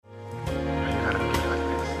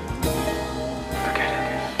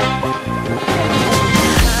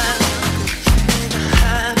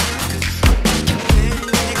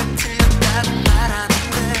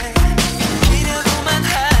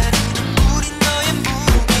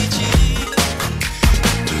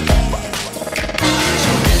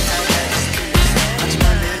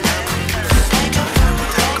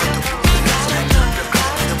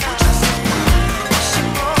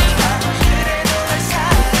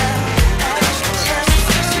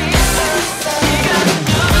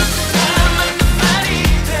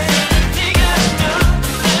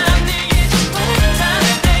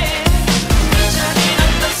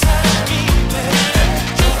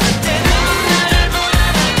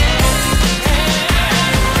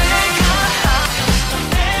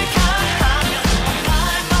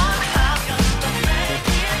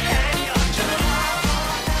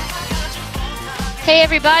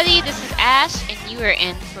everybody, this is Ashe, and you are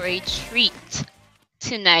in for a treat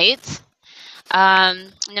tonight.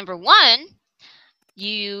 Number one,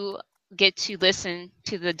 you get to listen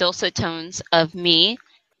to the dulcet tones of me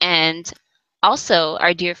and also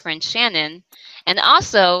our dear friend Shannon. And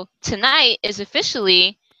also, tonight is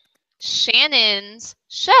officially Shannon's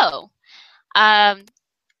show.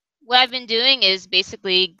 What I've been doing is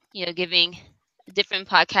basically, giving different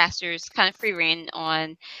podcasters kind of free rein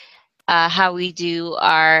on how we do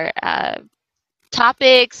our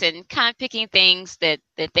topics and kind of picking things that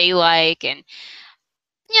they like, and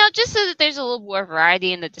just so that there's a little more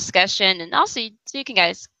variety in the discussion, and also so you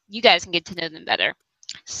guys can get to know them better.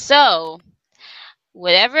 So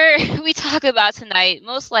whatever we talk about tonight,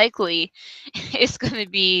 most likely is going to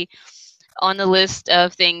be on the list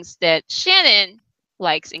of things that Shannon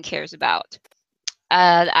likes and cares about.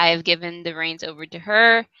 I have given the reins over to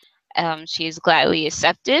her. She has gladly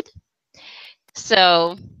accepted.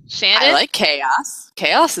 So, Shannon? I like chaos.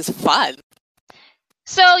 Chaos is fun.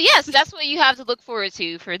 So, yes, that's what you have to look forward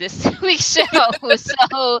to for this week's show.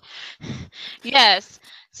 So, yes.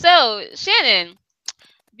 So, Shannon,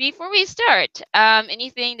 before we start,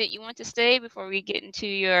 anything that you want to say before we get into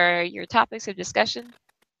your topics of discussion?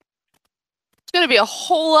 It's going to be a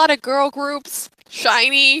whole lot of girl groups,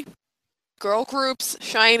 shiny girl groups,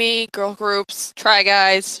 try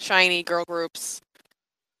guys, shiny girl groups,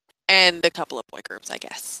 and a couple of boy groups, I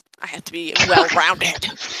guess. I have to be well-rounded.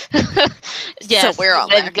 Yes, so we're all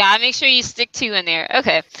there. Gotta make sure you stick two in there.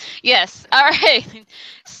 Okay. Yes. All right.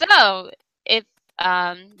 So if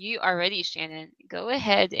you are ready, Shannon, go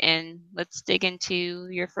ahead and let's dig into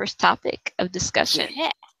your first topic of discussion.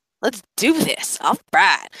 Yeah. Let's do this. All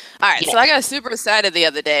right. So I got super excited the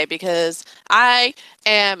other day because I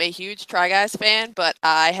am a huge Try Guys fan, but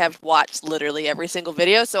I have watched literally every single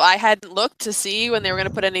video. So I hadn't looked to see when they were going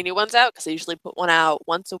to put any new ones out because they usually put one out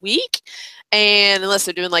once a week. And unless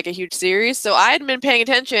they're doing like a huge series. So I hadn't been paying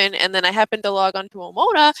attention. And then I happened to log onto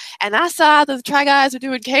Omona and I saw that the Try Guys were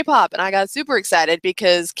doing K-pop. And I got super excited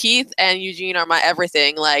because Keith and Eugene are my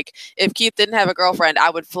everything. Like if Keith didn't have a girlfriend, I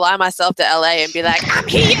would fly myself to LA and be like, I'm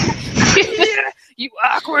here. You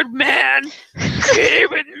awkward man, be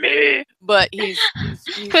with me. But he's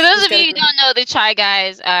for those of you who don't know, the Try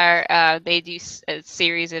Guys are they do a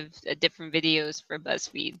series of different videos for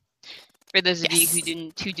BuzzFeed. For those of you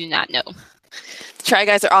who do not know, the Try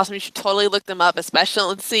Guys are awesome. You should totally look them up,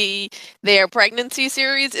 especially their pregnancy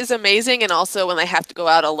series is amazing, and also when they have to go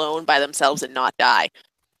out alone by themselves and not die.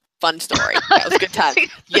 Fun story. That was a good time.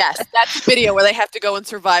 Yes, that's a video where they have to go and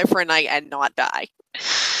survive for a night and not die.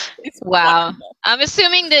 Wow. Wonderful. I'm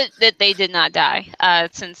assuming that they did not die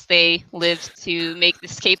since they lived to make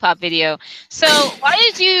this K-pop video. So why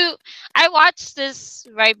did you... I watched this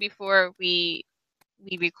right before we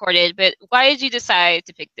recorded, but why did you decide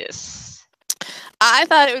to pick this? I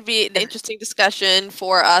thought it would be an interesting discussion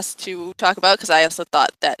for us to talk about because I also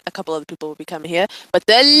thought that a couple other people would be coming here. But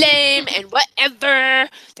they're lame and whatever.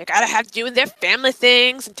 They gotta have to do their family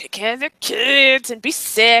things and take care of their kids and be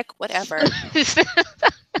sick, whatever.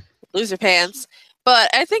 Loser pants.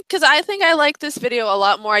 But I think I like this video a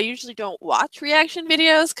lot more. I usually don't watch reaction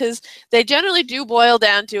videos because they generally do boil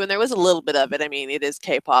down to, and there was a little bit of it. I mean, it is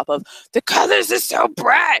K-pop of the colors are so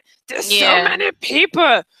bright. There's so many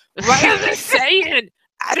people. What are they saying?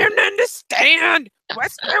 I don't understand.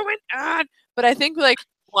 What's going on? But I think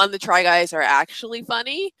the Try Guys are actually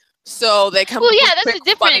funny, so they come with that's the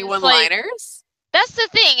difference. Funny one-liners. That's the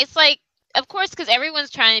thing. It's like, of course, because everyone's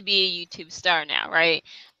trying to be a YouTube star now, right?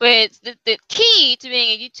 But the key to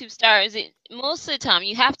being a YouTube star is that most of the time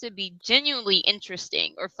you have to be genuinely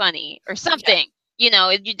interesting or funny or something.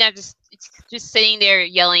 Yeah. You're not just sitting there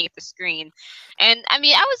yelling at the screen. And I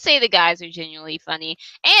mean, I would say the guys are genuinely funny.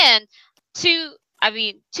 And to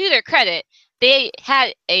their credit, they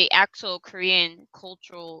had a actual Korean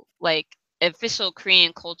cultural, official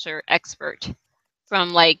Korean culture expert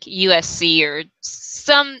from USC or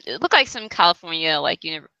it looked like some California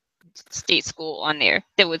state school on there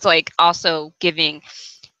that was also giving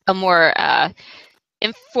a more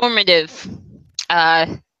informative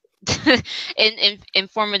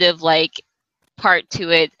informative part to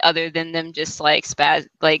it, other than them just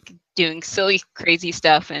doing silly crazy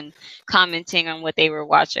stuff and commenting on what they were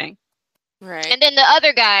watching. Right. And then the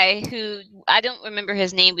other guy, who I don't remember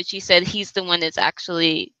his name, but she said he's the one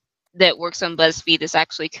that works on BuzzFeed, is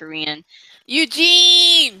actually Korean.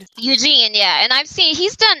 Eugene, yeah. And I've seen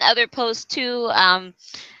he's done other posts too on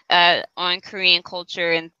Korean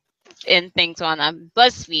culture and things on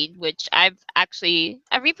BuzzFeed, which I've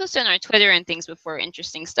reposted on our Twitter and things before,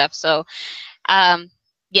 interesting stuff. So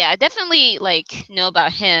yeah, definitely like know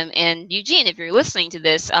about him. And Eugene, if you're listening to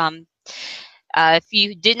this, if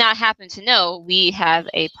you did not happen to know, we have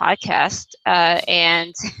a podcast,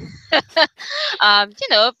 and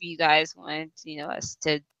if you guys want, us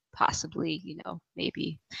to possibly,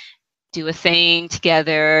 maybe do a thing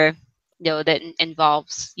together, that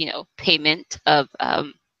involves, payment of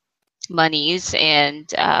monies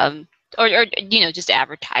and or just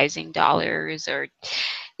advertising dollars, or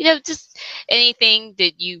just anything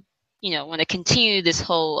that you want to continue this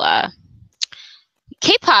whole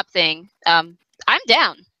K-pop thing. I'm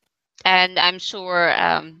down, and I'm sure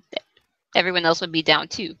everyone else would be down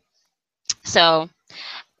too. So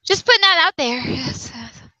just putting that out there.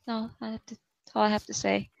 No, that's all I have to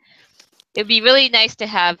say. It'd be really nice to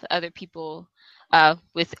have other people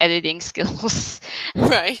with editing skills,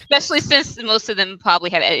 Right. especially since most of them probably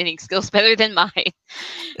have editing skills better than mine.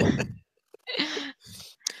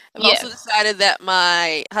 I've also decided that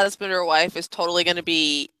my husband or wife is totally going to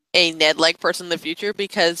be a Ned-like person in the future,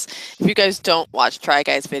 because if you guys don't watch Try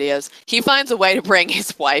Guys videos, he finds a way to bring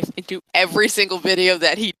his wife into every single video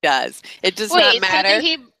that he does. It does not matter.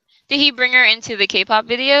 So did he bring her into the K-pop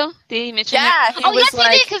video? Did he mention Yeah, her? Oh, yes,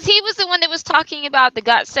 he did, because he was the one that was talking about the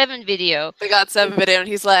GOT7 video. The GOT7 video, and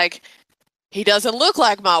he's like, he doesn't look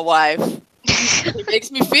like my wife. He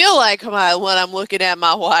makes me feel like when I'm looking at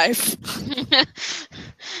my wife.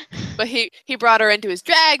 But he brought her into his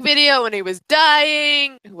drag video when he was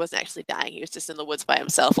dying. He wasn't actually dying. He was just in the woods by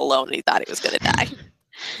himself alone, and he thought he was going to die.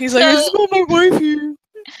 He's like, this is not my wife here.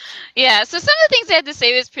 Yeah, so some of the things they had to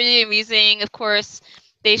say was pretty amusing. Of course,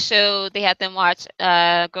 they had them watch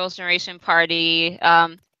Girls' Generation Party.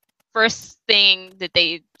 First thing that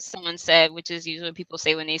someone said, which is usually what people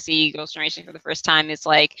say when they see Girls' Generation for the first time, is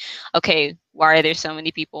like, okay, why are there so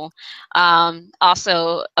many people?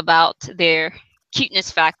 Also about their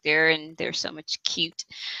cuteness factor, and they're so much cute.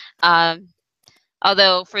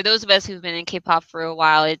 Although for those of us who've been in K-pop for a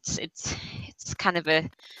while, it's kind of a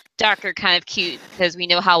darker kind of cute, because we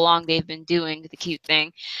know how long they've been doing the cute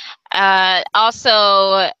thing.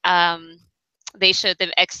 Also, they showed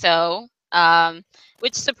them EXO,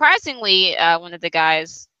 which surprisingly, one of the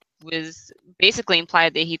guys was basically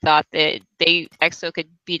implied that he thought that EXO could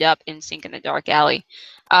beat up NSYNC in a dark alley.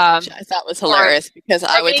 Which I thought was hilarious, because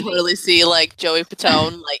I would totally see like Joey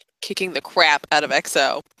Fatone like kicking the crap out of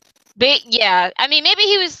EXO. But yeah, I mean, maybe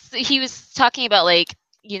he was talking about like,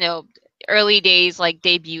 early days, like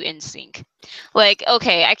debut NSYNC. Like,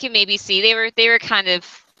 okay, I can maybe see they were kind of,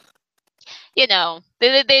 they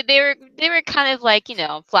were kind of like,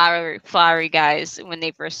 flowery guys when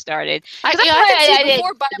they first started. I can see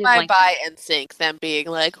before Bye NSYNC, them being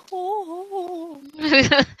like, oh.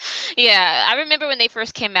 Yeah, I remember when they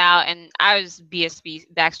first came out, and I was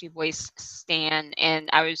BSB Backstreet Boys stan, and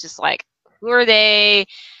I was just like, who are they?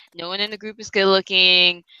 No one in the group is good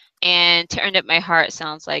looking, and Turned Up My Heart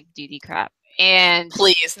sounds like duty crap. And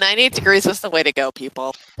please, 98 Degrees was the way to go,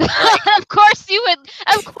 people. Of course you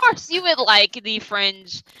would like the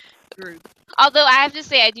Fringe group. Although I have to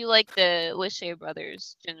say, I do like the Lachey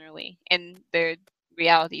brothers generally and their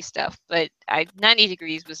reality stuff, but 90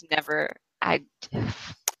 Degrees was never.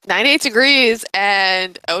 98 Degrees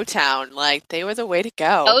and O-Town, like, they were the way to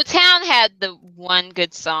go. O-Town had the one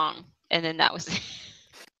good song, and then that was it.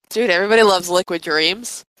 Dude, everybody loves Liquid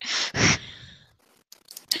Dreams.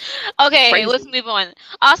 Okay, crazy. Let's move on.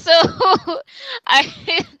 Also,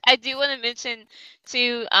 I do want to mention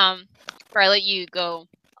too, before I let you go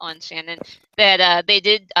on, Shannon, that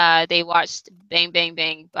they watched Bang Bang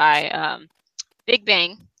Bang by Big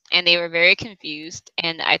Bang, and they were very confused,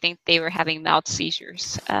 and I think they were having mouth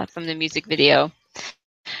seizures from the music video.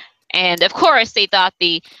 And of course, they thought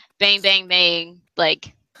the Bang Bang Bang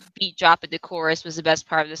like beat drop at the chorus was the best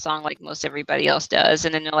part of the song, like most everybody else does.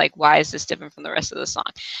 And then they're like, why is this different from the rest of the song?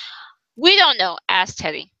 We don't know. Ask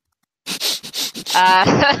Teddy. That's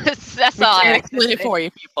all I have to say. For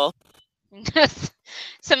you people.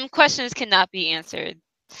 Some questions cannot be answered.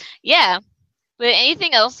 Yeah. But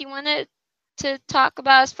anything else you wanted to talk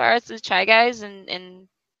about as far as the Try Guys and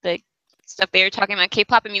the stuff they were talking about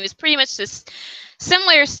K-pop? I mean, it was pretty much just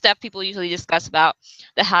similar stuff people usually discuss about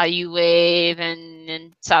the Hallyu wave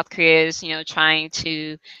and South Korea's, trying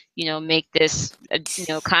to, make this,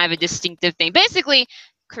 kind of a distinctive thing. Basically,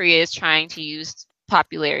 Korea is trying to use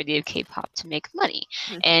popularity of K-pop to make money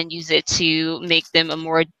and use it to make them a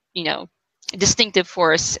more, distinctive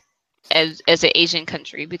force as an Asian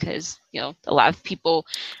country, because, a lot of people,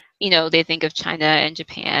 they think of China and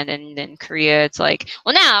Japan, and then Korea, it's like,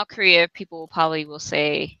 well, now Korea, people probably will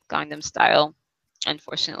say Gangnam Style,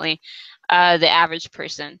 unfortunately, the average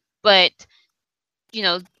person. But,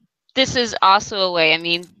 this is also a way. I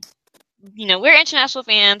mean, we're international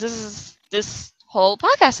fans. This whole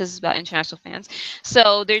podcast is about international fans.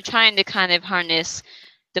 So they're trying to kind of harness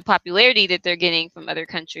the popularity that they're getting from other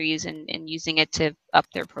countries and using it to up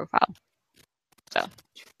their profile. So,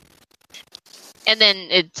 and then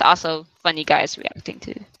it's also funny guys reacting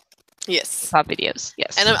to pop videos.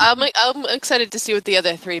 Yes. And I'm excited to see what the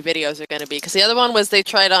other 3 videos are going to be, because the other one was they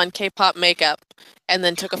tried on K-pop makeup and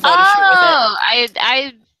then took a photo shoot with it.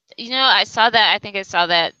 I saw that. I think I saw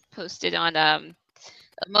that posted on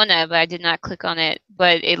Mona, but I did not click on it.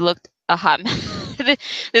 But it looked a hot mess.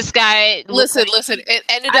 This guy. Listen. It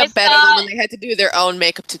ended up better than when they had to do their own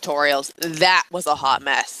makeup tutorials. That was a hot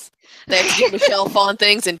mess. They had to do Michelle Phan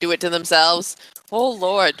things and do it to themselves. Oh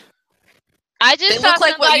Lord. They look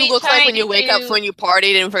like what you look like when you wake up when you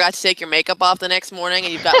partied and forgot to take your makeup off the next morning,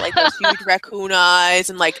 and you've got like those huge raccoon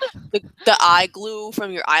eyes, and like the eye glue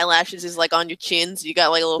from your eyelashes is like on your chins. You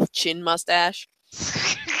got like a little chin mustache.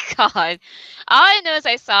 God. All I know is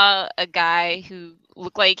I saw a guy who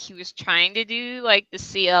looked like he was trying to do like the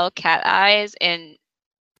CL cat eyes, and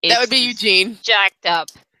that would be Eugene. Jacked up.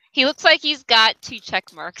 He looks like he's got 2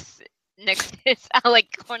 check marks next to his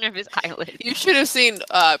corner of his eyelid. You should have seen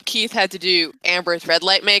Keith had to do Amber's red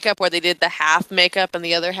light makeup, where they did the half makeup and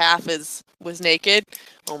the other half was naked.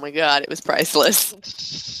 Oh my God, it was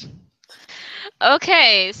priceless.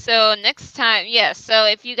 Okay, so next time, yes. So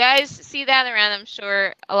if you guys see that around, I'm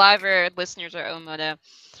sure a lot of our listeners or Omoda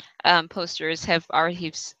posters have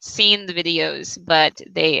already seen the videos, but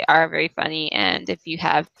they are very funny. And if you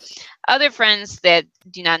have other friends that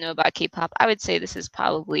do not know about K-pop, I would say this is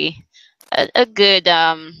probably a good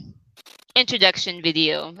introduction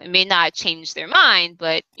video. It may not change their mind,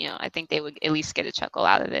 but I think they would at least get a chuckle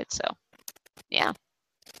out of it. So, yeah.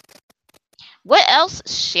 What else,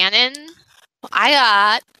 Shannon? I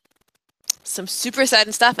got some super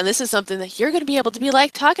exciting stuff, and this is something that you're going to be able to be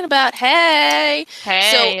talking about. Hey,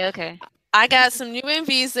 okay. I got some new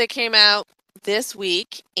MVs that came out this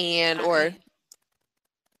week or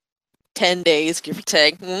 10 days, give or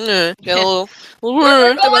take. There wasn't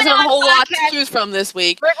a whole lot to choose from this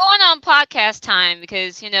week. We're going on podcast time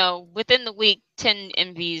because, within the week, 10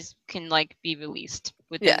 MVs can be released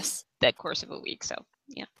within that course of a week. So,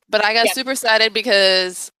 yeah. But I got super excited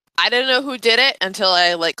because I didn't know who did it until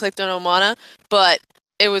I clicked on Omana, but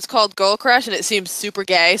it was called Girl Crush and it seemed super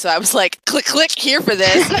gay, so I was like, click here for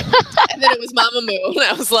this. And then it was Mamamoo, and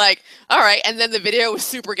I was like, all right. And then the video was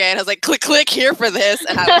super gay, and I was like, click here for this,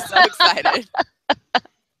 and I was so excited.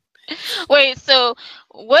 Wait, so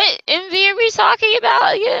what MV are we talking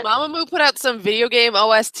about again? Mamamoo put out some video game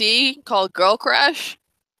OST called Girl Crush.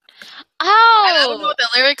 Oh! And I don't know what the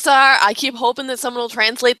lyrics are. I keep hoping that someone will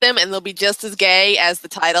translate them and they'll be just as gay as the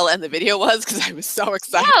title and the video was, because I was so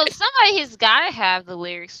excited. No, somebody has got to have the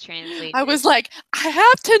lyrics translated. I was like, I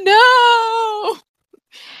have to know!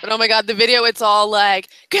 But oh my God, the video, it's all like,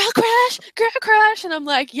 girl crush, and I'm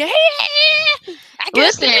like, yeah!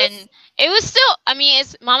 Listen, it was still,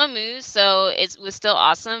 it's Mamamoo, so it was still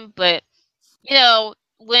awesome, but,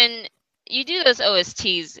 when you do those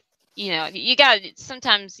OSTs, you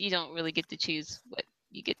sometimes you don't really get to choose what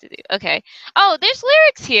you get to do. Okay. Oh, there's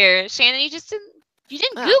lyrics here. Shannon, you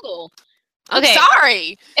didn't Google. Okay. I'm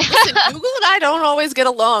sorry. Listen, Google and I don't always get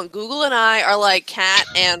along. Google and I are like cat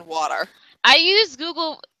and water. I use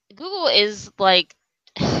Google. Google is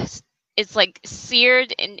it's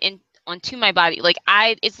seared onto my body.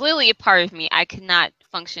 It's literally a part of me. I could not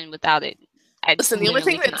function without it. Listen, the only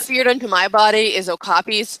thing that's seared onto my body is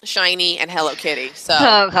Okapi's, Shiny, and Hello Kitty. So.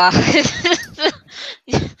 Oh God.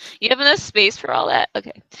 You have enough space for all that?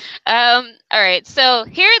 Okay. All right. So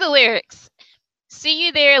here are the lyrics. See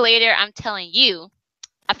you there later. I'm telling you.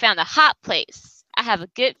 I found a hot place. I have a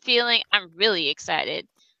good feeling. I'm really excited.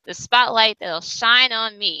 The spotlight that'll shine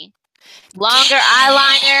on me. Longer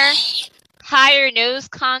eyeliner, higher nose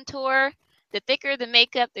contour. The thicker the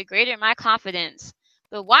makeup, the greater my confidence.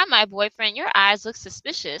 But why, my boyfriend, your eyes look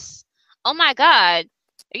suspicious. Oh my God,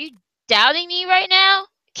 are you doubting me right now?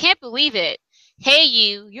 Can't believe it. Hey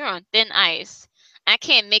you're on thin ice. I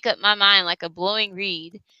can't make up my mind like a blowing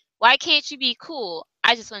reed. Why can't you be cool?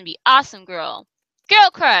 I just want to be awesome, girl. Girl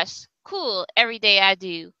crush, cool, every day I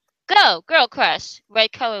do. Go, girl crush,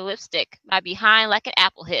 red color lipstick, my behind like an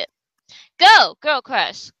apple hip. Go, girl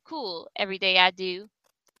crush, cool, every day I do.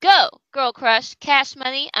 Go, girl crush, cash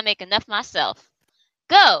money, I make enough myself.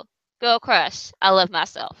 Go, girl crush, I love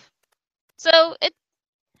myself. So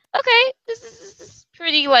this is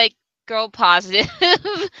pretty girl positive.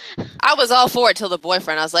 I was all for it till the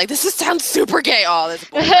boyfriend. I was like, this sounds super gay. Oh, there's a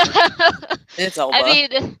boyfriend. It's over. I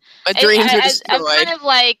mean, My dreams are I'm destroyed. kind of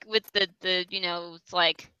like with the you know, it's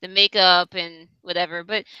like the makeup and whatever,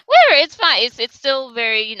 but whatever, it's fine. It's still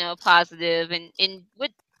very, you know, positive. And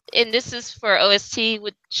this is for OST.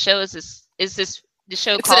 What show is this? Is this the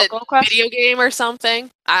show It's called a Girl Crush? video game or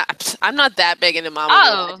something. I'm not that big into Mamamoo.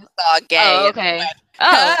 I Oh, just saw gay. oh, And okay. went,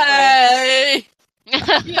 Oh, hey!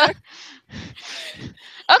 okay.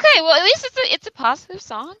 Okay, well, at least it's a positive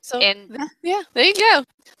song. So And yeah, there you go.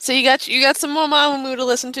 So you got some more Mamamoo to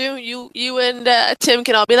listen to. You and Tim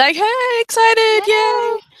can all be like, hey, excited,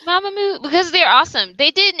 yay! Mamamoo, because they're awesome.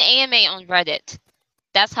 They did an AMA on Reddit.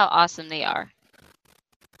 That's how awesome they are.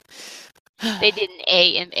 They did an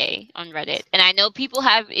AMA on Reddit. And I know people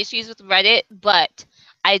have issues with Reddit, but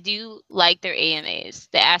I do like their AMAs.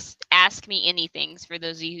 They ask me anythings, for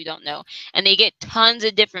those of you who don't know. And they get tons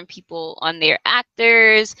of different people on there.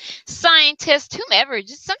 Actors, scientists, whomever.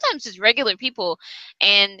 Just sometimes just regular people.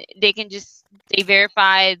 And they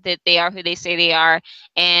verify that they are who they say they are.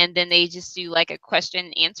 And then they just do like a question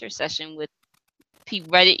and answer session with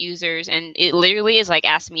Reddit users. And it literally is like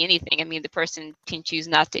ask me anything. I mean, the person can choose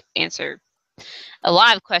not to answer a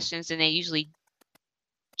lot of questions, and they usually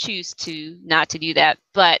choose to not to do that,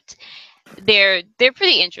 but they're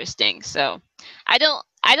pretty interesting. So I don't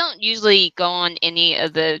usually go on any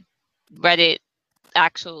of the Reddit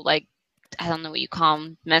actual, like, I don't know what you call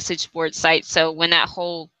them, message board sites. So when that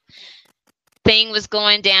whole thing was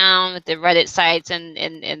going down with the Reddit sites and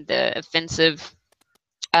the offensive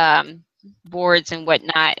boards and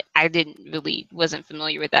whatnot, I wasn't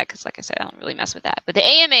familiar with that, because like I said, I don't really mess with that. But the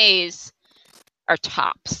AMAs are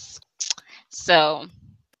tops. So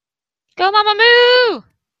go Mamamoo!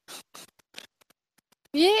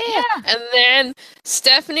 Yeah. And then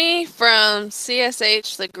Stephanie from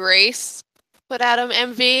CSJH The Grace put out an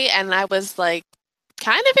MV, and I was like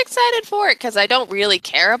kind of excited for it because I don't really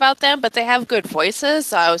care about them, but they have good voices,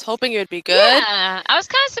 so I was hoping it would be good. Yeah, I was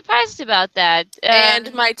kind of surprised about that.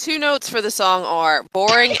 And my 2 notes for the song are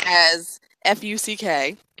boring as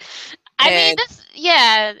FUCK. I mean, that's,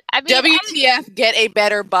 yeah. I mean, WTF, get a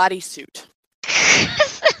better bodysuit.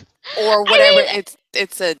 Or whatever, I mean,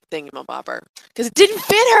 it's a thingamabobber. Because it didn't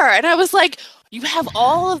fit her, and I was like, you have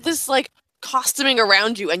all of this, like, costuming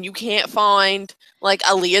around you, and you can't find, like,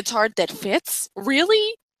 a leotard that fits?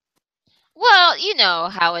 Really? Well, you know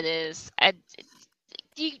how it is.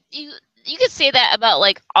 You could say that about,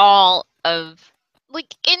 like, all of,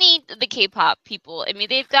 like, any of the K-pop people. I mean,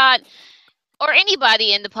 they've got, or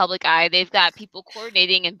anybody in the public eye, they've got people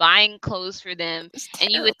coordinating and buying clothes for them.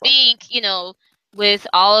 And you would think, you know, with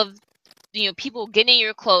all of, you know, people getting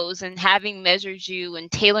your clothes and having measured you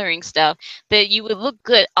and tailoring stuff, that you would look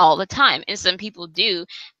good all the time. And some people do,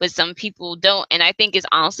 but some people don't. And I think it's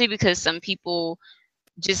honestly because some people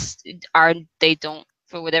just they don't,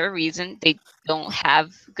 for whatever reason, they don't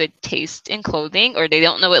have good taste in clothing, or they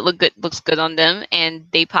don't know it looks good on them, and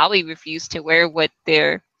they probably refuse to wear what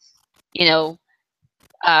their, you know,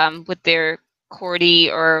 what their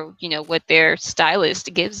courtie or, you know, what their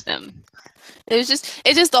stylist gives them. It's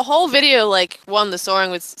just the whole video, like, the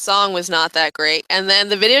song was not that great, and then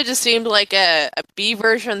the video just seemed like a B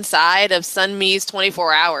version side of Sunmi's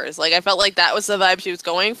 24 Hours. Like, I felt like that was the vibe she was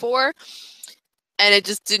going for, and it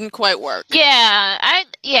just didn't quite work. Yeah,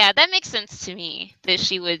 that makes sense to me, that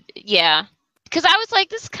she would, yeah. Because I was like,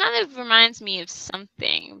 this kind of reminds me of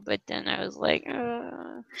something, but then I was like,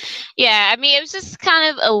 yeah, I mean, it was just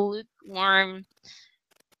kind of a lukewarm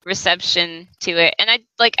reception to it. And I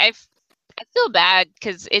feel bad,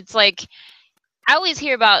 because it's like, I always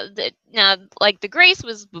hear about now, like, The Grace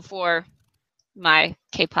was before my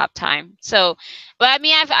K-pop time. So, but I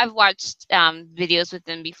mean, I've watched videos with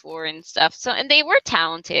them before and stuff. So, and they were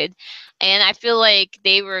talented, and I feel like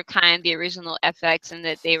they were kind of the original FX, and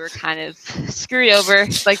that they were kind of screwed over,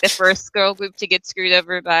 like the first girl group to get screwed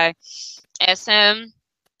over by SM.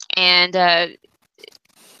 And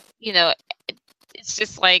you know, it's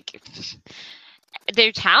just like,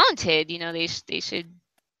 they're talented. You know, they should.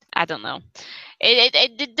 I don't know.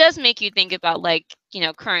 It does make you think about, like, you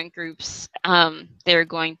know, current groups. They're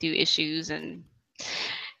going through issues, and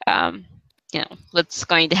you know, what's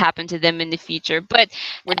going to happen to them in the future. But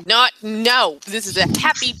we're not. No, this is a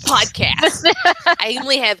happy podcast. I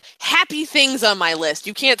only have happy things on my list.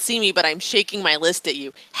 You can't see me, but I'm shaking my list at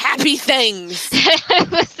you. Happy things.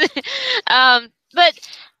 But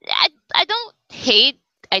I don't hate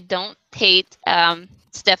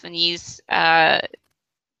Stephanie's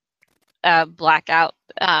Blackout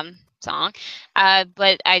song,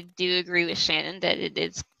 but I do agree with Shannon that it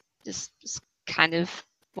is just kind of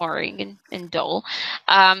boring and dull.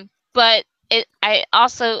 But I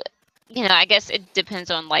also, I guess it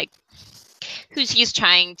depends on like who she's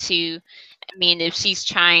trying to. I mean, if she's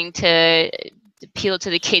trying to appeal to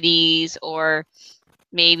the kiddies, or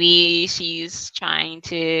maybe she's trying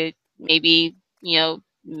to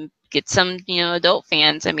get some adult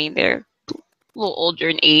fans. I mean, they're a little older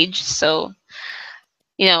in age, so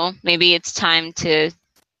maybe it's time to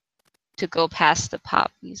go past the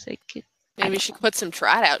pop music. Maybe she could put some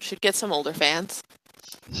trot out. She'd get some older fans.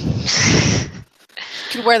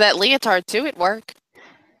 Could wear that leotard too at work.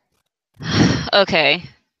 Okay.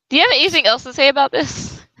 Do you have anything else to say about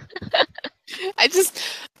this?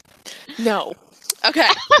 No. Okay.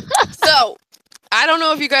 So, I don't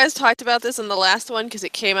know if you guys talked about this in the last one because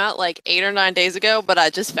it came out like 8 or 9 days ago, but I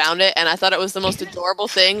just found it and I thought it was the most adorable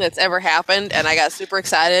thing that's ever happened, and I got super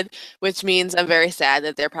excited, which means I'm very sad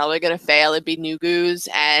that they're probably going to fail and be new goos,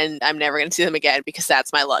 and I'm never going to see them again because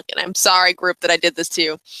that's my luck. And I'm sorry, group, that I did this to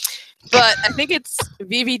you. But I think it's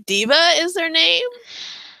Vividiva is their name.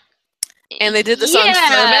 And they did the song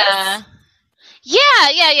Service.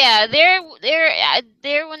 Yeah. They're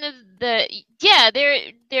one of the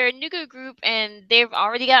they're a new group, and they've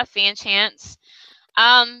already got fan chants.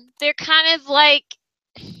 They're kind of like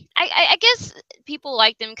I guess people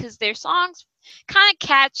like them because their songs kind of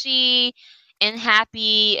catchy and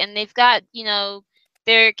happy, and they've got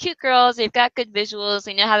they're cute girls. They've got good visuals.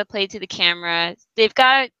 They know how to play to the camera. They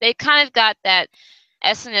kind of got that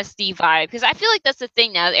SNSD vibe, because I feel like that's the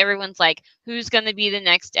thing now. Everyone's like, who's going to be the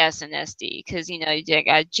next SNSD? Because you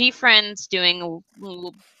got G Friends doing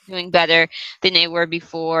better than they were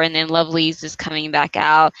before, and then Lovelyz is coming back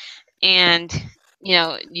out, and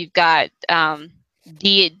you've got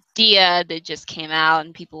Dia that just came out,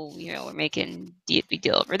 and people were making a big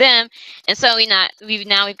deal over them, and so we've got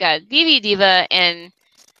Vividiva, and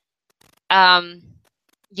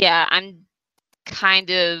yeah, I'm kind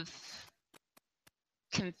of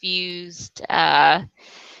confused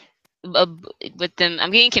with them.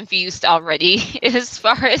 I'm getting confused already as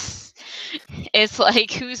far as it's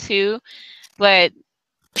like who's who, but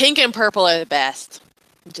Pink and Purple are the best.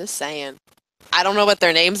 I'm just saying. I don't know what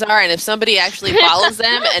their names are, and if somebody actually follows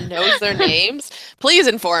them and knows their names, please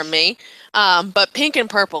inform me. But Pink and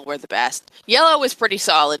Purple were the best. Yellow was pretty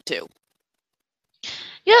solid too.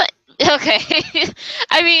 Yeah. Okay.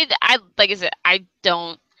 I mean, like I said,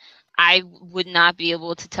 I would not be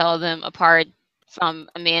able to tell them apart from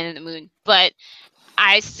A Man in the Moon, but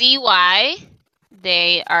I see why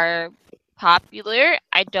they are popular.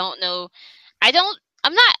 I don't know. I don't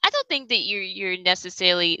think that you're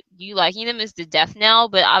necessarily liking them is the death knell,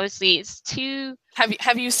 but obviously it's too.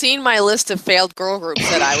 Have you seen my list of failed girl groups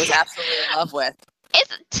that I was absolutely in love with?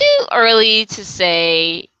 It's too early to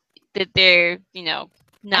say that they're not.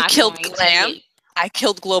 I killed Glam. I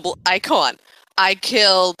killed Global Ikon. I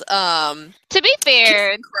killed. To be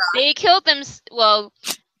fair, they killed them. Well,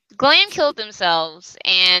 Glam killed themselves,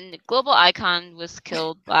 and Global Ikon was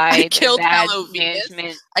killed by bad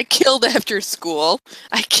management. I killed After School.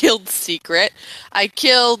 I killed Secret. I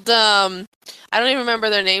killed. I don't even remember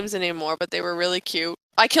their names anymore, but they were really cute.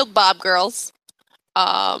 I killed Bob Girls.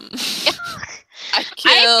 I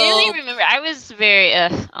really remember. I was very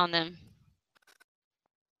on them.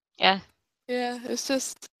 Yeah. Yeah, it's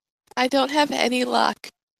just I don't have any luck.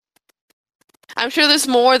 I'm sure there's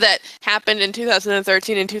more that happened in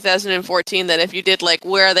 2013 and 2014 than if you did like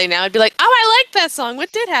Where Are They Now? I'd be like, oh, I like that song.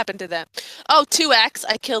 What did happen to them? Oh, 2X,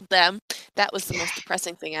 I killed them. That was the most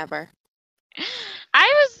depressing thing ever. I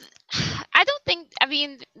don't think. I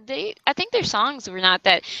mean, I think their songs were not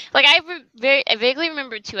that. Like I vaguely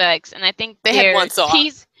remember 2X, and I think they had one song.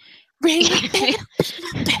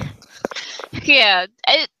 Yeah.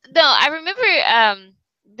 I remember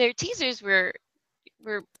their teasers were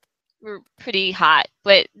pretty hot,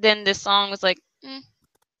 but then the song was like,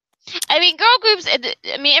 I mean, girl groups.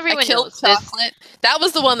 I mean, everyone knows Chocolate. That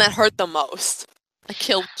was the one that hurt the most. I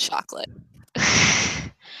killed Chocolate.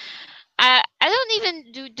 I don't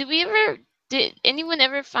even did anyone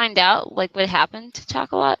ever find out like what happened to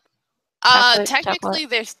Chocolat? Technically,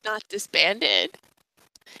 they're not disbanded.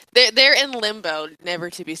 They're in limbo, never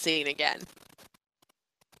to be seen again.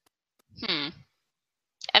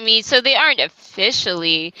 I mean, so they aren't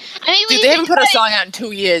officially. I mean, dude, they haven't put a song out in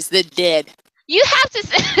 2 years. They're dead. You have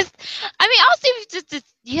to. I mean, also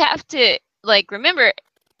you have to like remember,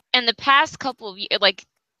 in the past couple of years, like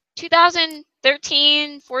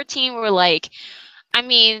 2013, 14, were like, I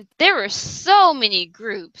mean, there were so many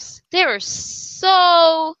groups. There were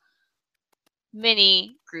so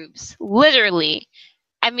many groups, literally.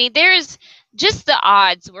 I mean, there's just the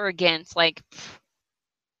odds were against like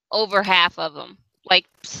over half of them. like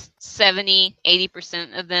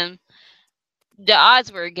 70-80% of them, the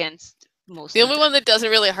odds were against most The of only them. one that doesn't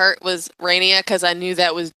really hurt was RaNia because I knew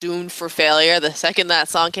that was doomed for failure the second that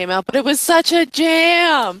song came out, but it was such a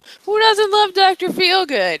jam. Who doesn't love Dr.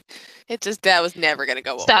 Feelgood? It just that was never gonna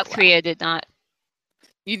go over South well. Korea did not.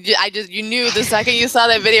 You knew the second you saw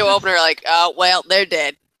that video opener, like, oh well, they're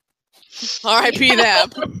dead. R.I.P.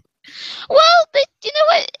 them. Well, you know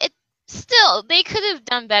what? Still, they could have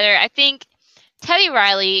done better. I think Teddy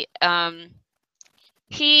Riley,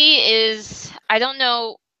 he is, I don't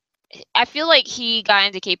know, I feel like he got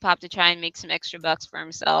into K-pop to try and make some extra bucks for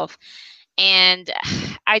himself. And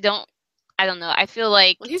I don't know. I feel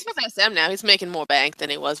like, Well, he's with SM now. He's making more bank than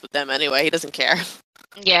he was with them anyway. He doesn't care.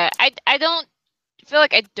 yeah, I don't feel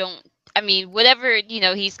like I mean, whatever,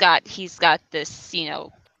 he's got this,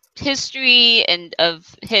 history and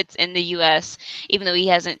of hits in the US, even though he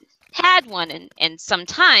hasn't had one in some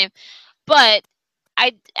time. But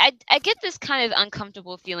I get this kind of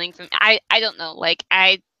uncomfortable feeling from, I don't know, like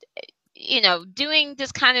doing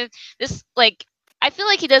this kind of this, like, I feel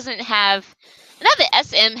like he doesn't have, not that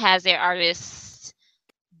SM has their artists'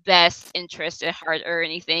 best interest at heart or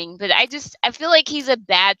anything, but I feel like he's a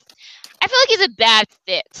bad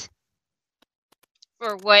fit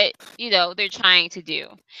for what they're trying to do,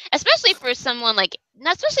 especially for someone like,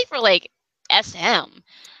 not especially for like SM.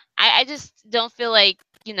 I just don't feel like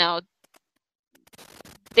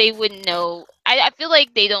they wouldn't know. I feel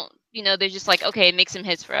like they don't, they're just like, okay, make some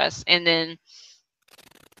hits for us, and then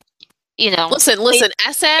Listen,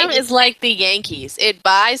 SM is like the Yankees. It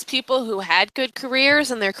buys people who had good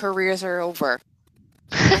careers and their careers are over.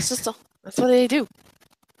 That's what they do.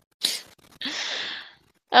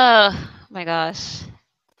 Oh my gosh.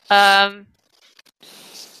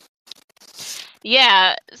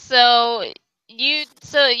 Yeah, so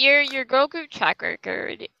your girl group track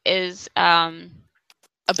record is abysmal.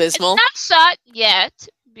 It's not shot yet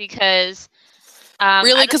because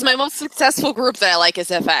really, because my most successful group that I like is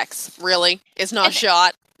FX. Really, it's not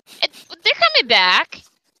shot. They're coming back,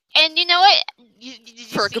 and you know what?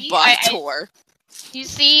 For a goodbye tour. Did you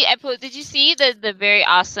see the very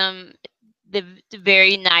awesome, the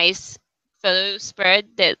very nice photo spread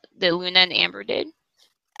that Luna and Amber did?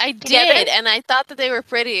 I did, and I thought that they were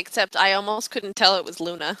pretty, except I almost couldn't tell it was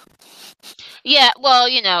Luna. Yeah, well,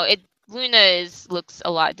 Luna looks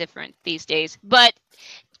a lot different these days. But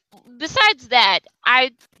besides that,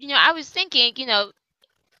 I was thinking,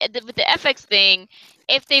 with the FX thing,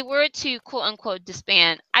 if they were to quote unquote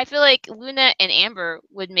disband, I feel like Luna and Amber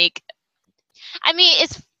would make, I mean,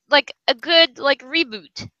 it's like a good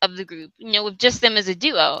reboot of the group, with just them as a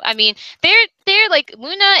duo. I mean, they're like,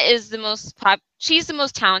 Luna is the most she's the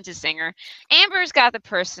most talented singer. Amber's got the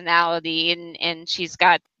personality, and she's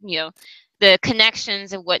got the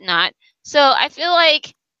connections and whatnot. So I feel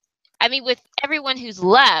like, I mean, with everyone who's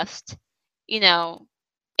left,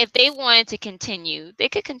 if they wanted to continue, they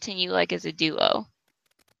could continue like as a duo,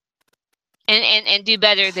 and do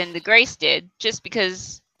better than the Grace did, just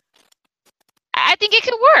because I think it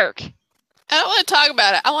could work. I don't want to talk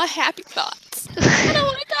about it. I want happy thoughts. I don't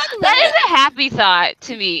want to talk about it. That is a happy thought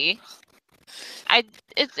to me.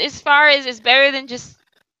 It's as far as it's better than just.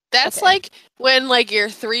 That's okay. Like when your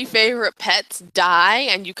 3 favorite pets die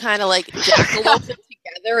and you kind of jackalope them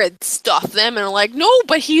together and stuff them and are like, no,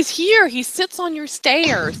 but he's here. He sits on your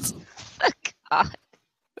stairs. God.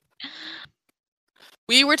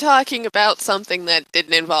 We were talking about something that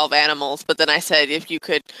didn't involve animals, but then I said if you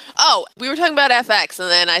could. Oh, we were talking about FX,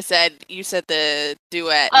 and then you said the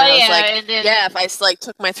duet, and I was like, yeah, if I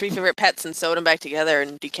took my 3 favorite pets and sewed them back together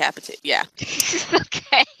and decapitate, yeah.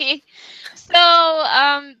 Okay. So,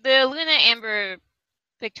 the Luna Amber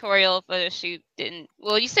pictorial photo shoot didn't.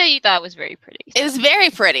 Well, you said you thought it was very pretty. It was very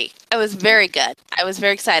pretty. It was very good. I was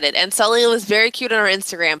very excited, and Sulli was very cute on her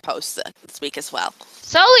Instagram posts this week as well.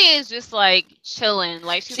 Sulli is just chilling,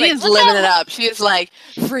 she is living it up. She is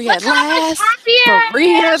free at last,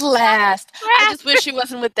 free at last. I just wish she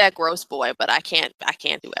wasn't with that gross boy, but I can't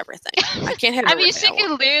do everything. I can't have. I mean, she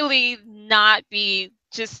could literally not be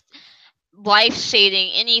just life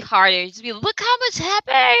shading any harder. Just be, look how much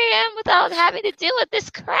happier I am without having to deal with this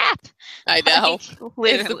crap. I know.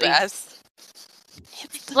 It's the best.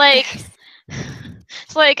 It's like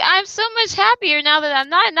I'm so much happier now that I'm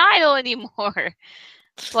not an idol anymore.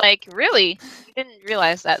 Really? You didn't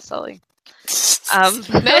realize that, Sulli. Now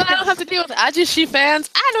that I don't have to deal with Ajushi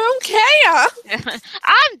fans, I don't care.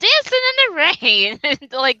 I'm dancing in the rain.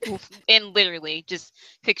 And literally just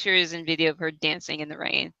pictures and video of her dancing in the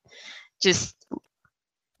rain. Just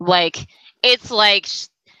it's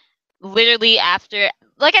literally after,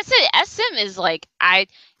 like I said, SM is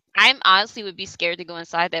I'm honestly would be scared to go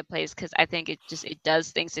inside that place because I think it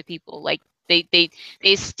does things to people. Like they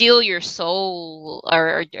steal your soul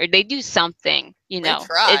or they do something. They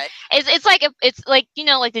try. It's like it's like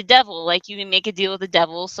like the devil. Like you make a deal with the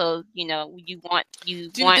devil, so Dude,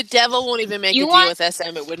 the devil won't even make a you deal want with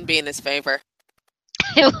SM. It wouldn't be in his favor.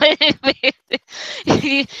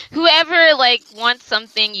 whoever like wants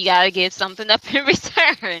something, you gotta give something up in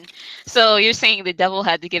return. So you're saying the devil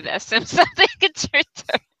had to give SM something in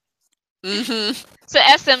return. Mm-hmm. So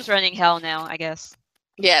SM's running hell now, I guess.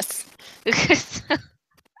 Yes.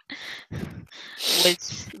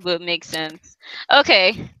 Which would make sense.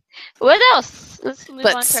 Okay. What else? Let's move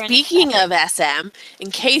But on to our next speaking topic. of SM,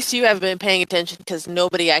 in case you haven't been paying attention, because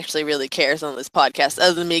nobody actually really cares on this podcast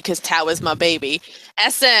other than me, because Tao is my baby,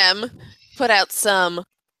 SM put out some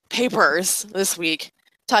papers this week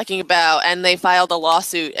talking about, and they filed a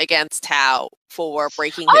lawsuit against Tao for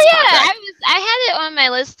breaking his contract. I had it on my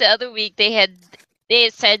list the other week. They had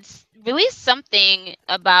said released something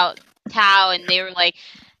about Tao, and they were like,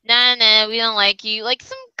 nah, we don't like you. Like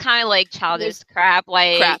some kind of like childish crap,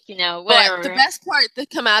 like whatever. But the best part that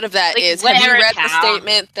come out of that Like, is, have you whatever, read the Tao.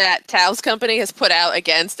 statement that Tao's company has put out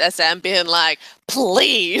against SM, being like,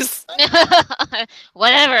 please,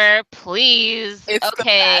 whatever, please. it's the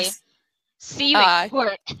Okay. best. See you in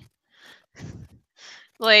court.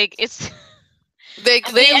 Like it's they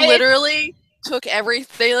literally took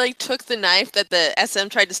took the knife that the SM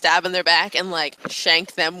tried to stab in their back and like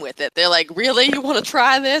shanked them with it. They're like, really? You want to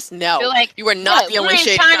try this? No. They're like, you are not the only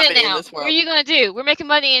shady company in this world. What are you gonna do? We're making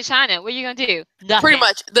money in China. What are you gonna do? Nothing. Pretty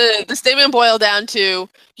much. The statement boiled down to,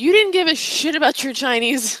 you didn't give a shit about your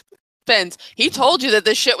Chinese fans. He told you that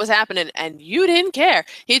this shit was happening and you didn't care.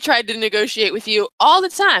 He tried to negotiate with you all the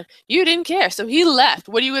time. You didn't care. So he left.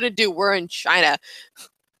 What are you gonna do? We're in China.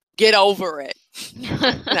 Get over it.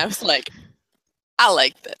 And I was like, I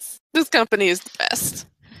like this. This company is the best.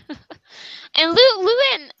 And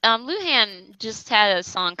Luhan just had a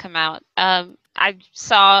song come out. I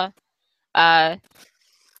saw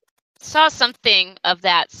something of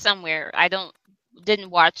that somewhere. I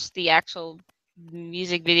didn't watch the actual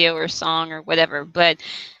music video or song or whatever, but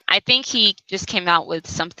I think he just came out with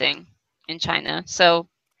something in China. So,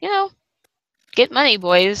 get money,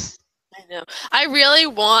 boys. I know. I really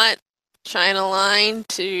want China Line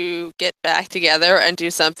to get back together and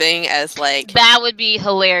do something as like, that would be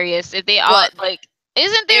hilarious if they all like.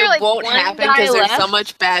 Isn't there like won't one happen guy because there's left? so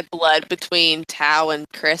much bad blood between Tao and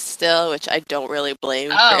Kris still, which I don't really blame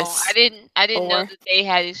Kris. I didn't know that they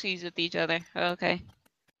had issues with each other. Okay.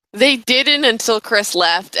 They didn't until Kris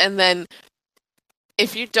left, and then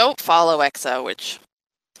if you don't follow EXO, which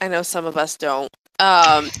I know some of us don't,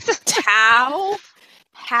 Tao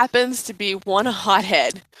happens to be 1, a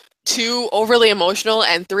hothead, 2, overly emotional,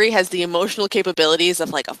 and 3, has the emotional capabilities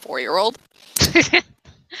of like a 4-year-old.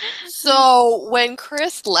 So when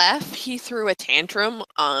Kris left, he threw a tantrum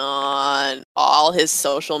on all his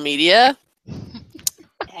social media.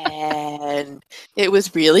 And it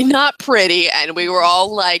was really not pretty, and we were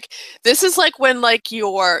all like, this is like when like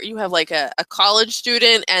you have like a college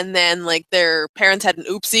student and then like their parents had an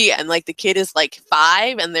oopsie and like the kid is like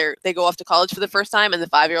 5 and they go off to college for the first time and the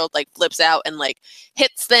 5-year-old like flips out and like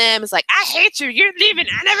hits them. It's like, I hate you, you're leaving,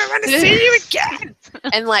 I never want to see you again.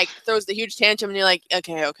 And like throws the huge tantrum and you're like,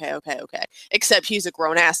 okay. Except he's a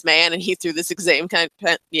grown ass man and he threw this exam kind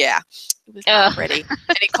of, yeah. It was not pretty.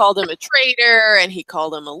 And he called him a traitor and he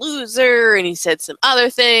called him a loser and he said some other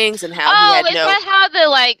things and how he had is that how the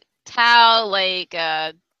like Tao like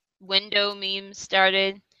window meme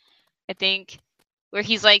started? I think where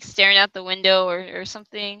he's like staring out the window or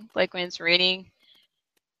something, like when it's raining.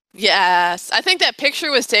 Yes, I think that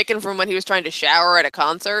picture was taken from when he was trying to shower at a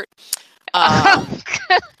concert.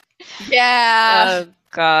 Yeah. Oh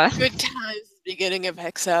god. Good times, beginning of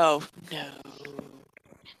EXO. No.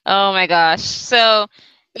 Oh my gosh. So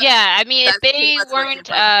yeah, I mean, if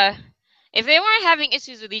they weren't having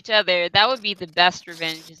issues with each other, that would be the best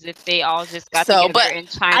revenge, is if they all just got together in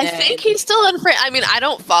China. I think he's still unfriend. I mean, I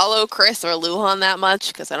don't follow Kris or Luhan that much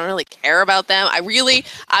because I don't really care about them. I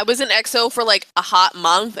was in EXO for like a hot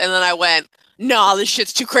month, and then I went, no, this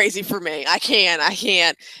shit's too crazy for me. I can't.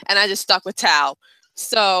 And I just stuck with Tao.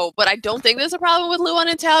 So, but I don't think there's a problem with Luhan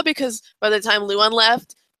and Tao because by the time Luhan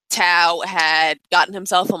left, Tao had gotten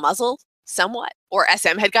himself a muzzle somewhat, or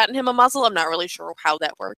SM had gotten him a muzzle. I'm not really sure how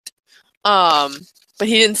that worked. But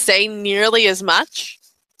he didn't say nearly as much,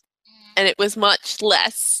 and it was much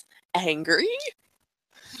less angry.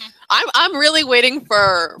 I'm really waiting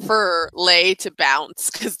for Lay to bounce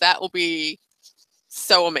because that will be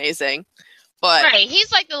so amazing. But right,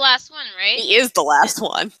 he's like the last one, right? He is the last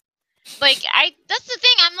one. Like that's the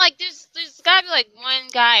thing. I'm like, there's gotta be like one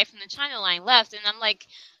guy from the China line left, and I'm like,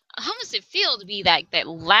 how must it feel to be that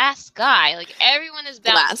last guy? Like everyone is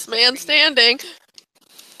bound. Last man standing.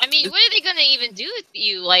 I mean, what are they gonna even do with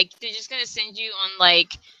you? Like they're just gonna send you on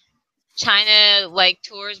like China like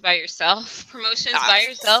tours by yourself, promotions by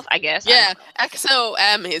yourself, I guess. Yeah,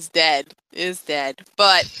 XOM is dead.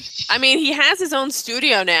 But I mean, he has his own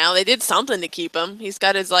studio now. They did something to keep him. He's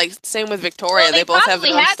got his like same with Victoria. Well, they both have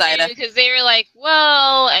their own style because they were like,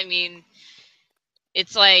 well, I mean,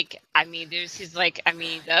 it's like, I mean,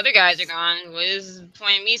 the other guys are gone. What is the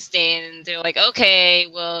point of me staying? And they're like, okay,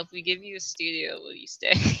 well, if we give you a studio, will you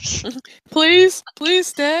stay? Please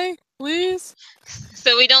stay, please.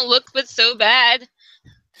 So we don't look but so bad.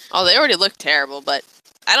 Oh, they already look terrible, but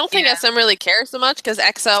I don't think SM really cares so much because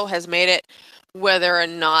EXO has made it whether or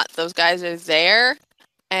not those guys are there.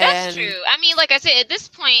 And that's true. I mean, like I said, at this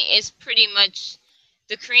point, it's pretty much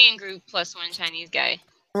the Korean group plus one Chinese guy.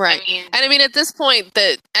 Right. I mean, at this point,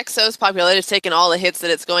 the EXO's popularity has taken all the hits that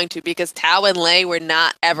it's going to because Tao and Lay were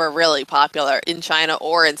not ever really popular in China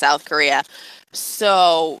or in South Korea.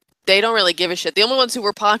 So they don't really give a shit. The only ones who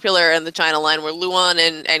were popular in the China line were Luan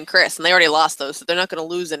and Kris, and they already lost those, so they're not going to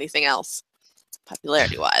lose anything else,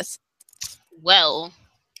 popularity-wise. Well,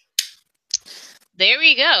 there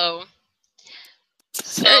we go.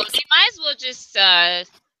 So they might as well just, I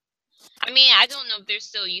mean, I don't know if they're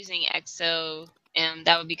still using EXO, and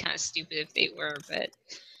that would be kind of stupid if they were, but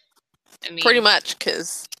I mean... Pretty much,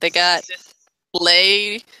 because they got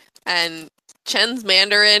Lay and Chen's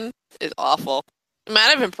Mandarin is awful. It might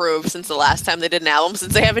have improved since the last time they did an album,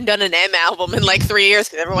 since they haven't done an M album in like 3 years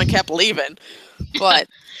because everyone kept leaving. But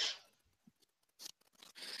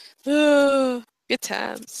good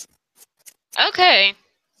times. Okay,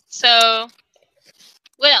 so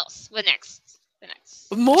what else? What next?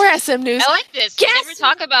 More SM news. I like this. We never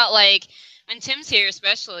talk about like when Tim's here,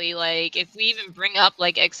 especially like if we even bring up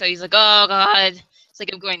like EXO, he's like, "Oh God, it's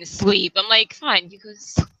like I'm going to sleep." I'm like, "Fine, you go."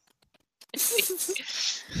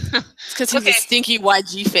 It's because he's a stinky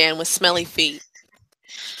YG fan with smelly feet.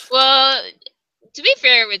 Well, to be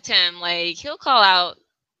fair with Tim, like he'll call out.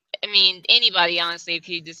 I mean, anybody honestly if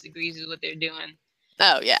he disagrees with what they're doing.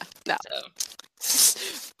 Oh yeah, no.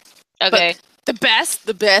 So. Okay. But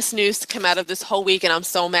the best news to come out of this whole week, and I'm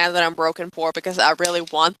so mad that I'm broken poor because I really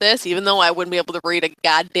want this, even though I wouldn't be able to read a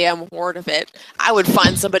goddamn word of it. I would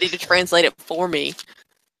find somebody to translate it for me.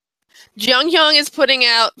 Jonghyun is putting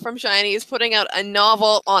out, from SHINee, is putting out a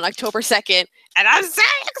novel on October 2nd, and I'm so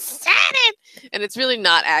excited! And it's really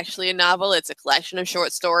not actually a novel, it's a collection of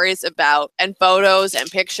short stories about, and photos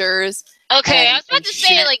and pictures. Okay, I was about to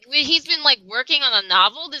say, like, he's been, like, working on a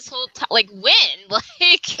novel this whole time. Like, when?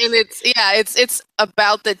 Like... And it's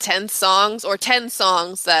about the 10 songs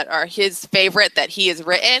that are his favorite that he has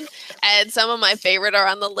written. And some of my favorite are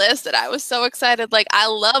on the list, and I was so excited. Like, I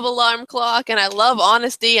love Alarm Clock, and I love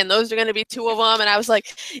Honesty, and those are going to be two of them. And I was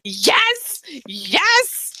like, yes!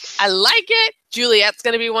 Yes! I like it! Juliet's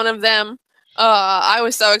going to be one of them. I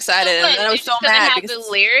was so excited, and I was so mad because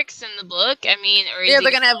the lyrics in the book. I mean, or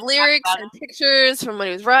they're gonna have lyrics and pictures from when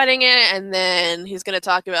he was writing it, and then he's gonna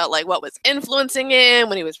talk about like what was influencing him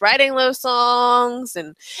when he was writing those songs,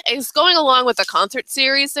 and it's going along with the concert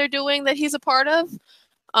series they're doing that he's a part of.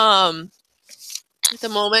 At the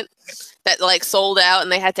moment that like sold out,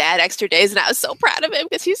 and they had to add extra days, and I was so proud of him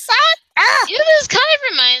because he's so. It kind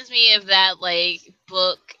of reminds me of that like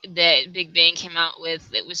book that Big Bang came out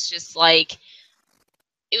with. It was just like.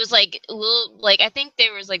 It was like little, like I think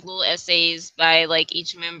there was like little essays by like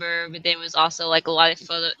each member, but then it was also like a lot of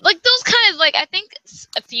photos, like those kind of like I think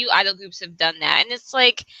a few idol groups have done that, and it's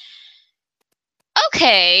like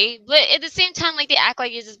okay, but at the same time, like they act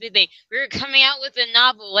like it's this big thing. We're coming out with a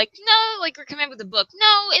novel, like no, like we're coming out with a book.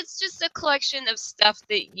 No, it's just a collection of stuff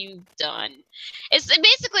that you've done. It's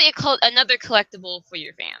basically another collectible for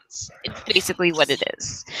your fans. It's basically what it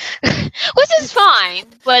is, which is fine.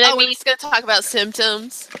 But I mean, we're just gonna talk about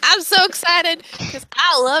symptoms. I'm so excited because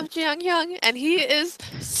I love Jonghyun, and he is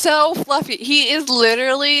so fluffy. He is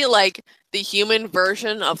literally like the human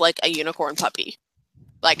version of like a unicorn puppy,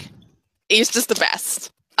 like. He's just the best,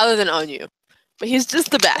 other than Onyu. But he's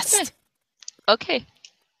just the best. Okay.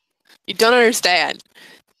 You don't understand.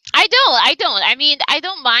 I don't. I mean, I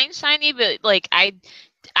don't mind SHINee, but like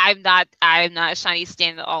I'm not a SHINee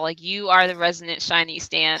stan at all. Like you are the resident SHINee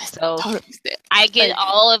stan, so I get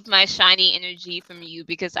all of my SHINee energy from you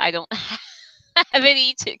because I don't have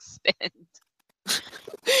any to expend.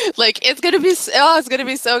 Like it's gonna be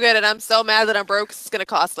so good, and I'm so mad that I'm broke. It's gonna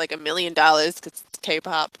cost like $1 million because it's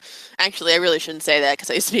K-pop. Actually, I really shouldn't say that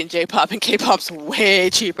because I used to be in J-pop, and K-pop's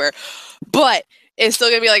way cheaper. But it's still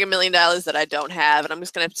gonna be like $1 million that I don't have, and I'm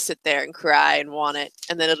just gonna have to sit there and cry and want it,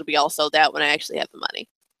 and then it'll be all sold out when I actually have the money.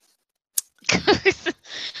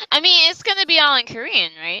 I mean, it's gonna be all in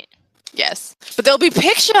Korean, right? Yes, but there'll be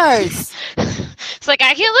pictures. It's like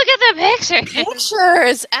I can look at the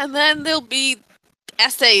Pictures, and then there'll be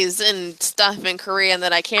essays and stuff in Korean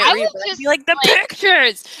that I can't read, but I'd be like, the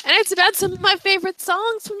pictures! And it's about some of my favorite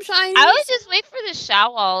songs from Chinese. I would just wait for the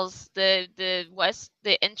shawols, the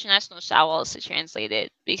international shawols to translate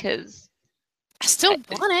it, because I still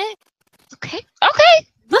want it. Okay.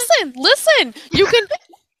 Listen, you can...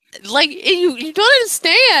 Like, you don't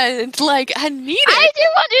understand. Like, I need it. I do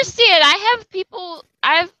understand. I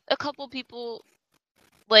have a couple people,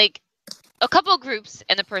 like, a couple groups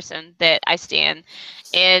and a person that I stan,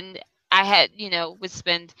 and I had,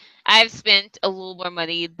 I've spent a little more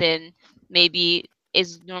money than maybe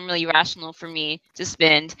is normally rational for me to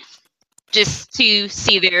spend just to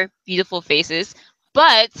see their beautiful faces.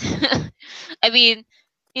 But, I mean,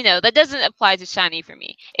 that doesn't apply to SHINee for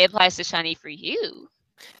me. It applies to SHINee for you.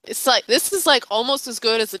 It's like, this is like almost as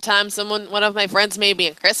good as the time one of my friends made me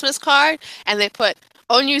a Christmas card, and they put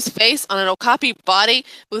Onyu's face on an Okapi body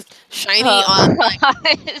with SHINee on like a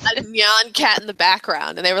NYAN cat in the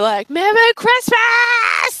background, and they were like, "Merry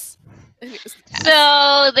Christmas!"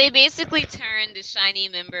 So they basically turned the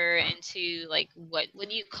SHINee member into like what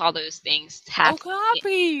do you call those things?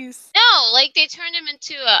 Okapis. No, like they turned him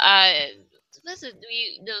into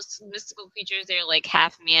those mystical creatures. They're like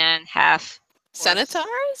half man, half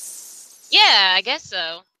Centaurs? Yeah, I guess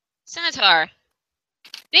so. Centaur.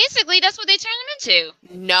 Basically, that's what they turned him into.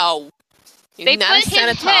 No. They put his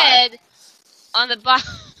head on the bottom.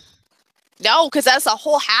 No, because that's a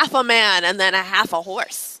whole half a man and then a half a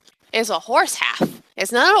horse. It's a horse half.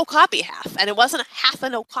 It's not an Okapi half. And it wasn't a half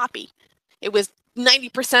an Okapi. It was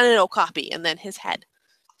 90% an Okapi and then his head.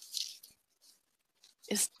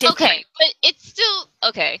 It's different. Okay, but it's still...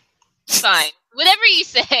 Okay, fine. Whatever you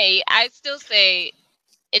say, I still say...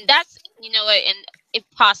 And that's... You know what? And if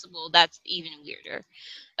possible, that's even weirder.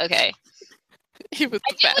 Okay. He was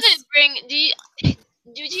the best.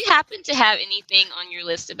 Did you happen to have anything on your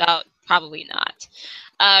list about... Probably not.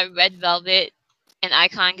 Red Velvet and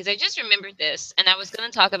Ikon, because I just remembered this, and I was going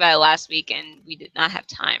to talk about it last week, and we did not have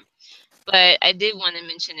time. But I did want to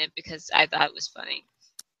mention it because I thought it was funny.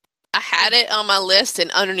 I had it on my list,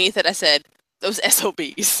 and underneath it I said, those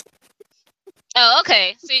SOBs. Oh,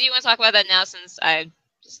 okay. So do you want to talk about that now since I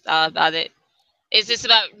just thought about it? Is this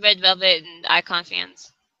about Red Velvet and Ikon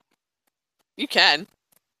fans? You can.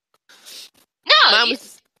 No,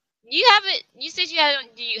 you have it. You said you had.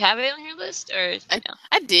 Do you have it on your list, or no?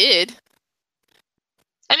 I did.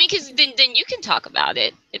 I mean, because then you can talk about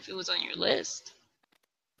it if it was on your list.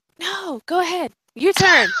 No, go ahead. Your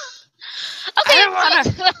turn. Okay.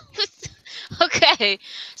 Okay.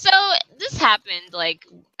 So this happened like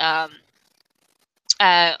on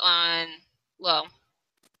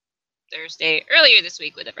Thursday, earlier this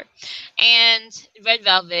week, whatever. And Red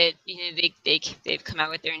Velvet, they've come out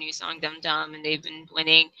with their new song Dum Dum, and they've been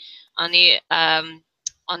winning on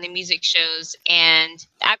the music shows, and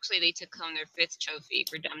actually they took home their 5th trophy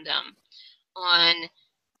for Dum Dum on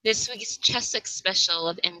this week's Chesuk special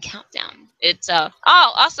of M Countdown. It's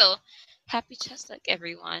also happy Chesuk,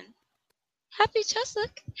 everyone. Happy Chesuk.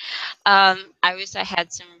 I wish I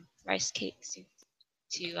had some rice cakes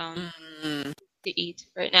to eat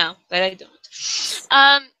right now, but I don't.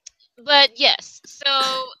 But yes, so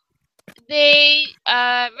they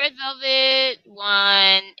Red Velvet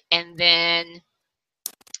won, and then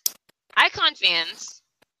Ikon fans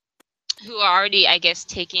who are already, I guess,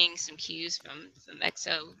 taking some cues from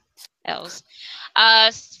XOLs,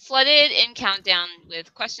 flooded in Countdown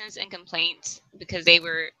with questions and complaints because they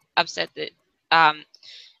were upset that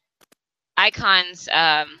Ikon's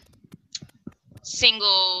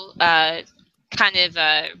single kind of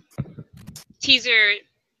teaser,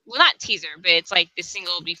 well, not teaser, but it's like the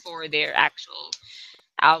single before their actual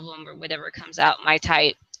album or whatever comes out, My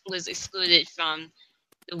Type, was excluded from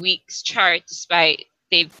the week's chart despite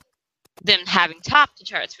them having topped the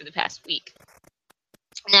charts for the past week.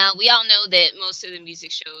 Now, we all know that most of the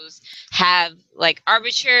music shows have like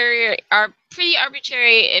pretty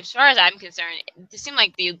arbitrary, as far as I'm concerned. It seems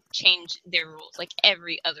like they change their rules like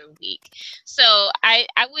every other week. So I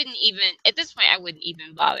wouldn't even, at this point, I wouldn't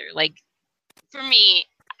even bother. Like, for me,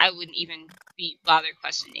 I wouldn't even be bothered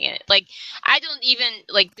questioning it. Like, I don't even,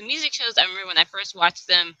 like, the music shows, I remember when I first watched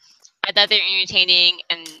them, I thought they were entertaining,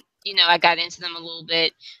 and, I got into them a little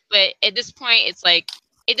bit. But at this point, it's like,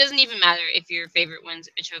 it doesn't even matter if your favorite wins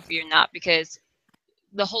a trophy or not, because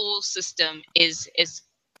the whole system is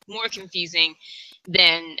more confusing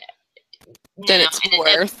than Then it's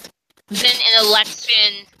worth. Than an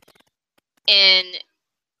election in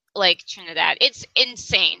like Trinidad. It's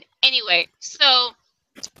insane. Anyway, so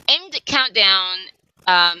Aimed Countdown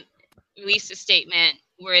released a statement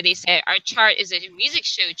where they said our chart is a music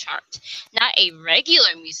show chart, not a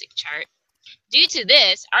regular music chart. Due to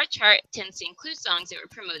this, our chart tends to include songs that were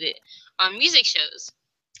promoted on music shows.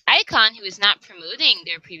 Ikon, who is not promoting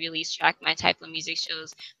their pre-release track, My Type of Music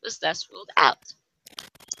Shows, was thus ruled out.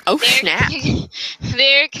 Oh, snap.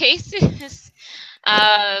 Their cases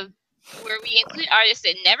where we include artists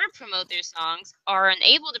that never promote their songs, are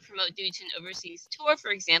unable to promote due to an overseas tour,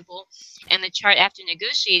 for example, and the chart after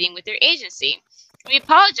negotiating with their agency. We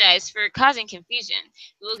apologize for causing confusion.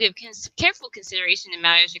 We will give careful consideration to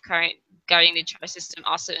matters regarding the chart system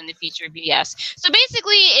also in the future of BDS. So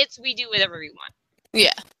basically, it's we do whatever we want.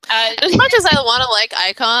 Yeah. As much as I want to like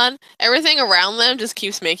Ikon, everything around them just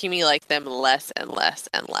keeps making me like them less and less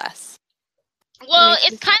and less. Well,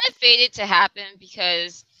 it's kind of fated to happen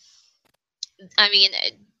because, I mean,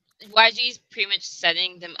 YG's pretty much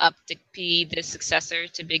setting them up to be the successor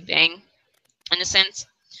to Big Bang, in a sense.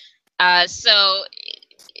 So,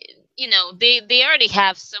 you know, they already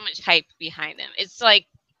have so much hype behind them. It's like,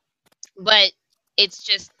 but it's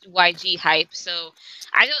just YG hype. So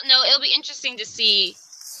I don't know. It'll be interesting to see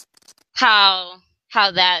how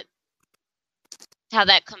that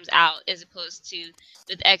comes out as opposed to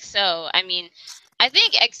with EXO. I mean, I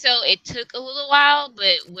think EXO, it took a little while,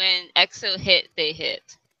 but when EXO hit, they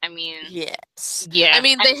hit. I mean, yes. Yeah. I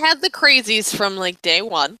mean, they had the crazies from like day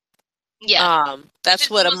one. Yeah. That's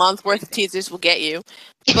what a month worth of teasers will get you.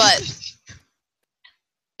 But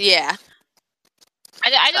yeah.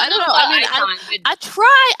 I don't know. I mean, I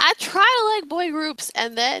try to like boy groups,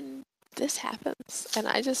 and then this happens, and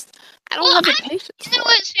I don't have the patience. You know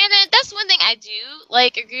what, Shannon? That's one thing I do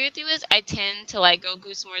like agree with you is I tend to like girl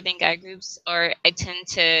groups more than guy groups, or I tend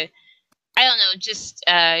to, I don't know, just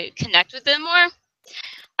connect with them more.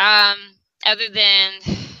 Other than,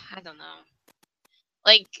 I don't know,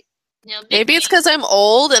 like, you know, maybe it's because I'm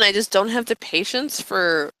old and I just don't have the patience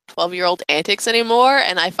for 12-year-old antics anymore,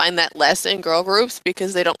 and I find that less in girl groups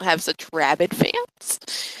because they don't have such rabid fans.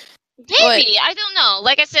 Maybe, I don't know.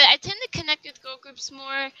 Like I said, I tend to connect with girl groups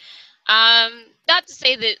more. Not to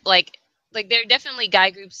say that like there are definitely guy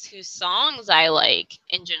groups whose songs I like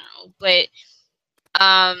in general, but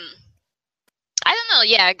I don't know.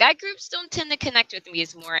 Yeah, guy groups don't tend to connect with me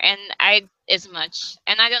as much,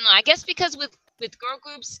 and I don't know. I guess because with girl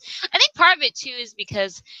groups, I think part of it too is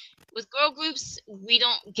because with girl groups we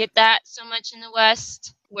don't get that so much in the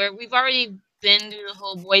West, where we've already been through the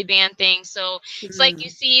whole boy band thing. So it's like you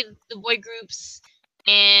see the boy groups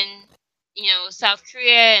in, you know, South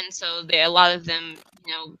Korea, and so there a lot of them,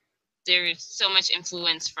 you know, there's so much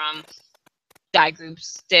influence from guy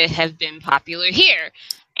groups that have been popular here,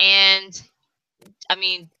 and I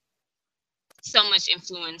mean, so much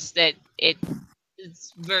influence that it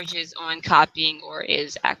verges on copying or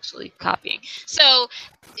is actually copying. So,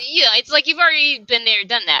 you know, it's like you've already been there,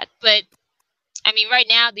 done that. But I mean, right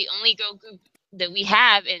now, the only girl group that we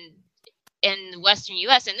have in the Western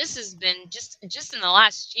U.S., and this has been just in the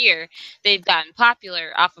last year, they've gotten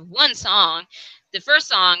popular off of one song. The first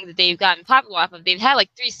song that they've gotten popular off of, they've had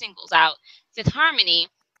like 3 singles out. Fifth Harmony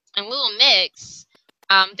and Little Mix.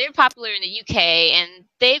 They're popular in the UK, and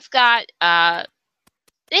they've got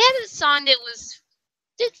they had a song that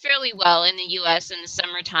did fairly well in the US in the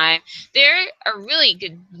summertime. They're a really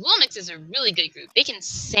good, Little Mix is a really good group. They can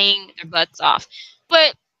sing their butts off.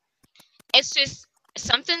 But it's just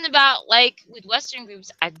something about like with Western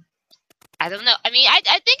groups, I don't know. I mean,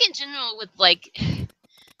 I think in general with like I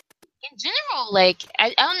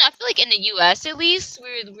don't know, I feel like in the US at least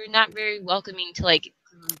we're not very welcoming to like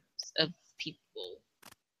groups of people.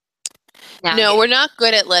 No, we're not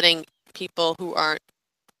good at letting people who aren't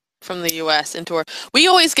from the US into our. We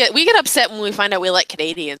get upset when we find out we let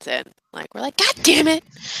Canadians in. Like we're like, God damn it!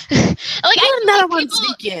 Like another one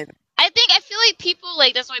sneak in. I feel like people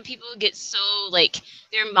like that's why people get so like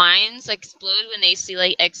their minds like explode when they see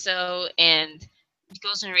like EXO and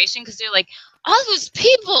Girls' Generation, because they're like, all those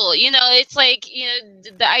people, you know, it's like, you know,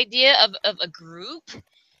 the idea of a group,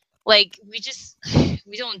 like we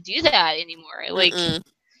don't do that anymore. Like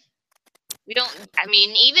we don't. I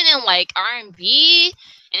mean, even in like R&B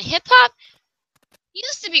and hip hop,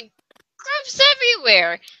 used to be groups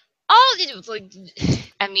everywhere. All these like,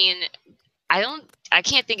 I mean, I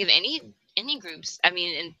can't think of any groups. I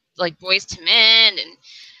mean, and like Boys to Men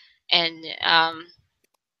and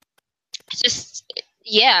just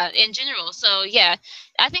yeah, in general. So yeah,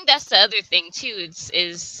 I think that's the other thing too.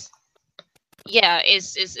 Is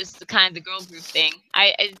the kind of the girl group thing.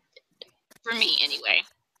 For me, anyway.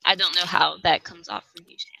 I don't know how that comes off for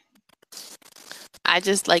you, Shannon. I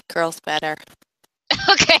just like girls better.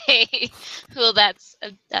 Okay. Well, that's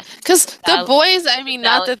because the valid. boys. I mean,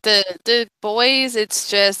 not Valid. that the boys. It's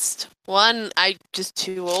just one. I just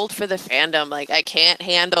too old for the fandom. Like I can't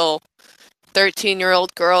handle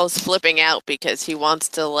 13-year-old girls flipping out because he wants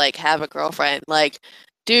to like have a girlfriend. Like,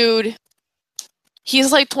 dude,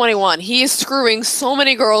 he's like 21. He is screwing so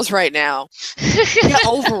many girls right now. Get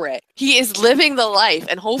over it. He is living the life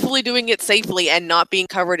and hopefully doing it safely and not being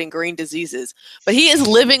covered in green diseases. But he is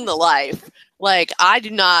living the life. Like, I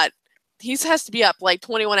do not. He has to be up like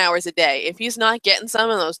 21 hours a day. If he's not getting some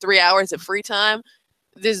of those 3 hours of free time,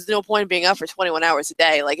 there's no point in being up for 21 hours a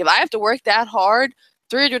day. Like, if I have to work that hard,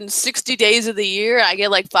 360 days of the year, I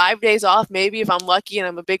get like 5 days off, maybe if I'm lucky and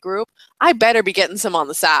I'm a big group, I better be getting some on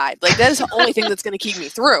the side. Like, that is the only thing that's going to keep me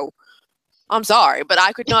through. I'm sorry, but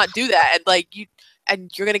I could not do that. And like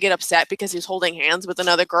and you're gonna get upset because he's holding hands with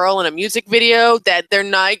another girl in a music video that they're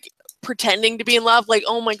not pretending to be in love. Like,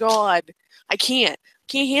 oh my god, I can't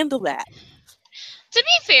handle that. To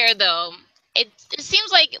be fair, though, it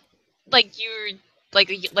seems like you're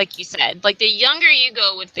like you said, like the younger you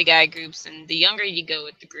go with the guy groups and the younger you go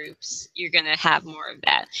with the groups, you're gonna have more of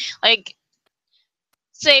that. Like,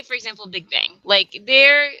 say for example, Big Bang, like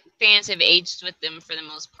their fans have aged with them for the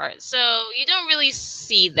most part, so you don't really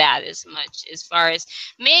see that as much, as far as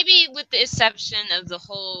maybe with the exception of the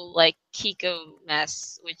whole like Kiko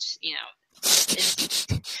mess, which is,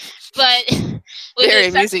 but with Very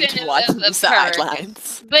the amusing exception to watch of from the her.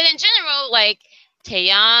 sidelines. But in general, like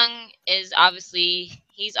Taeyang is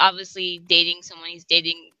he's obviously dating someone. He's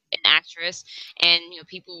dating an actress, and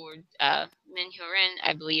people were Min Hyorin,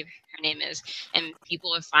 I believe her name is, and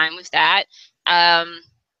people are fine with that. I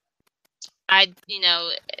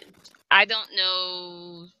don't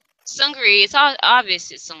know Sungri. It's obvious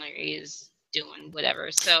that Sungri is doing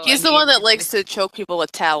whatever. So He's the one that likes to choke people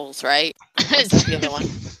with towels, right? Or is that the other one?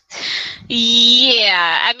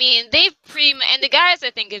 Yeah, I mean, they and the guys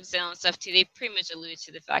I think have said on stuff too. They pretty much alluded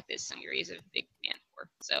to the fact that Sungri is a big man whore.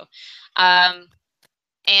 So,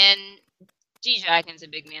 and G Dragon's a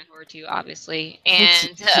big man whore too, obviously.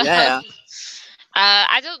 And Yeah.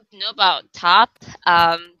 I don't know about Top.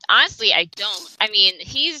 Honestly, I don't. I mean,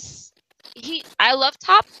 I love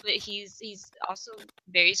Top, but he's also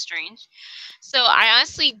very strange. So I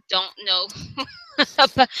honestly don't know.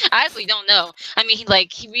 I honestly don't know. I mean,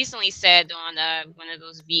 he recently said on one of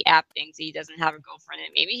those V app things that he doesn't have a girlfriend,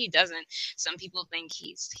 and maybe he doesn't. Some people think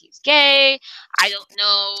he's gay. I don't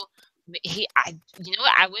know. You know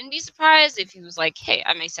what? I wouldn't be surprised if he was like, "Hey,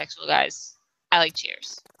 I'm asexual, guys. I like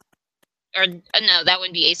cheers." Or no, that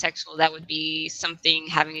wouldn't be asexual. That would be something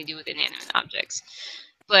having to do with inanimate objects.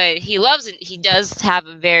 But he loves it. He does have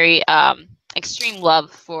a very extreme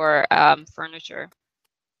love for furniture.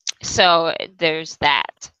 So there's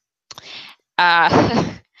that.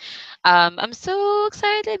 I'm so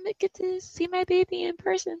excited to get to see my baby in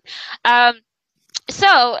person.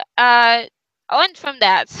 So on from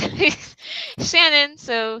that, Shannon.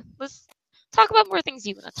 So let's talk about more things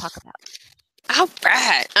you want to talk about. All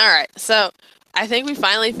right. So I think we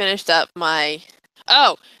finally finished up my.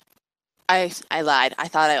 Oh, I lied. I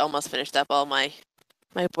thought I almost finished up all my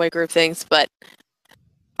boy group things, but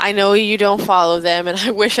I know you don't follow them, and I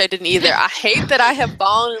wish I didn't either. I hate that I have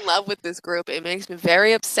fallen in love with this group. It makes me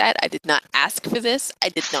very upset. I did not ask for this. I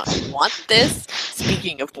did not want this.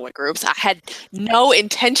 Speaking of boy groups, I had no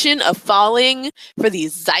intention of falling for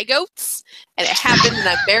these zygotes, and it happened, and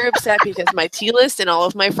I'm very upset because my T-list and all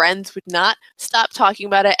of my friends would not stop talking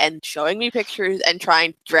about it and showing me pictures and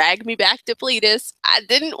trying to drag me back to Pledis. I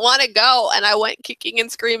didn't want to go, and I went kicking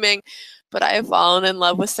and screaming, but I have fallen in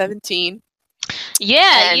love with 17.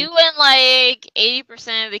 Yeah, and you went like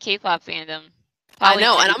 80% of the K-pop fandom. I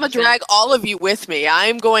know, and I'm gonna drag all of you with me.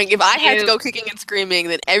 I'm going. If I had to go kicking and screaming,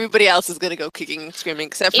 then everybody else is gonna go kicking and screaming,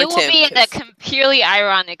 except for Tim. It will be in a purely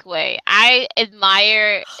ironic way. I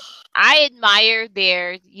admire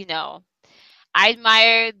their, I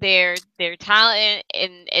admire their talent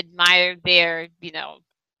and admire their,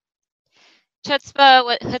 chutzpah,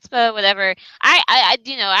 whatever. I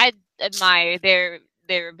admire their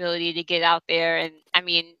ability to get out there, and I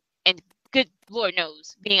mean, and good Lord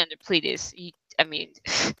knows, being under Pledis, I mean,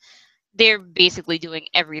 they're basically doing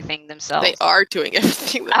everything themselves. They are doing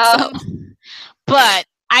everything themselves. But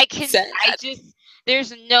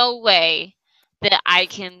there's no way that I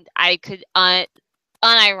could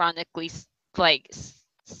unironically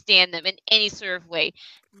stand them in any sort of way.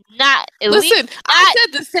 Not at Listen, least. I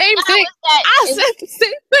said the same thing. I said the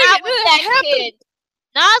same thing.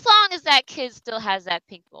 Not as long as that kid still has that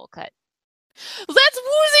pink bowl cut. That's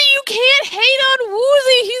Woozy. You can't hate on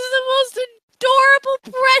Woozy. He's the most adorable,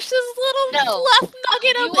 precious little No. fluff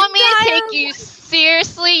nugget If you of want me to entire take you life.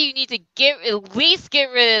 seriously, you need to at least get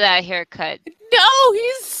rid of that haircut. No,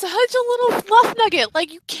 he's such a little fluff nugget.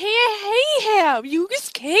 Like, you can't hate him. You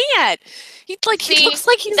just can't. He See, looks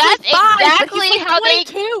like he's like that's 5, but he's exactly like how they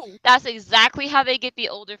 22. that's exactly how they get the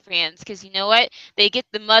older fans, because you know what? They get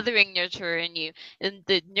the mothering nurture in you, and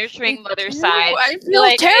the I nurturing mother do. side. I You're feel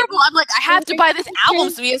like, terrible. I'm like, I have to buy this album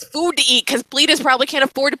 "Okay." so he has food to eat because Bleeders probably can't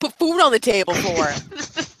afford to put food on the table for him.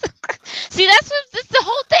 See, that's the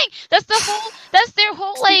whole thing. That's their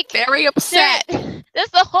whole like Very they're upset.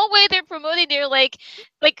 that's the whole way they're promoting their like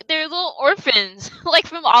their little orphans like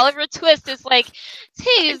from Oliver Twist. It's like,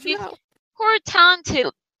 hey, I these know. poor talented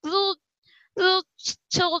little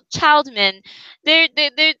child men, they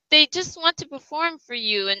just want to perform for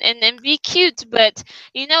you and be cute, but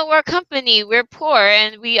you know, we're a company, we're poor,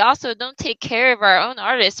 and we also don't take care of our own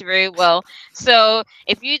artists very well. So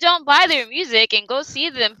if you don't buy their music and go see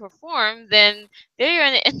them perform, then they're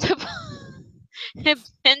gonna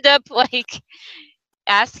end up like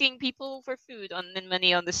asking people for food and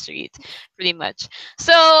money on the street, pretty much.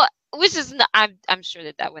 So, which is not, I'm sure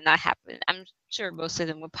that would not happen. I'm sure most of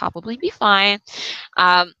them would probably be fine.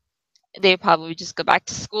 Um, they probably just go back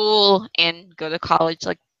to school and go to college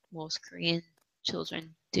like most Korean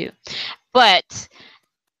children do. But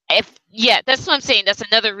that's what I'm saying. That's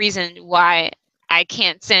another reason why I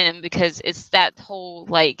can't stand him, because it's that whole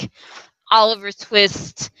like Oliver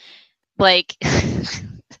Twist, like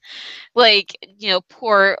like, you know,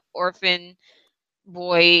 poor orphan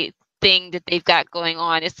boy thing that they've got going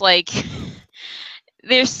on. It's like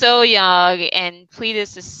they're so young and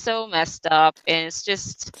Cletus is so messed up, and it's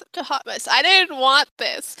just Such a hot mess. I didn't want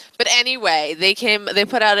this. But anyway, they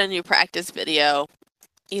put out a new practice video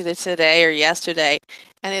either today or yesterday,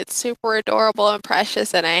 and it's super adorable and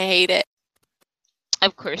precious, and I hate it.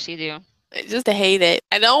 of course you do. I just hate it.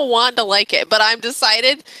 I don't want to like it, but I'm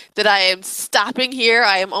decided that I am stopping here.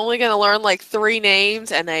 I am only going to learn like 3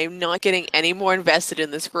 names, and I am not getting any more invested in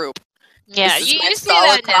this group. Yeah, This is my you see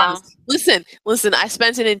solid that now. promise. Listen, I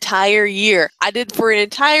spent an entire year. I did for an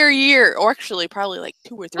entire year, or actually probably like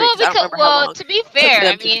 2 or 3, Well, because I don't remember how long to be it took fair, I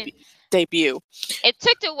them to mean, debut. it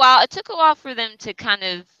took a while. It took a while for them to kind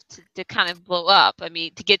of blow up. I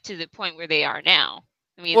mean, to get to the point where they are now.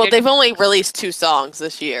 I mean, Well, they've only released 2 songs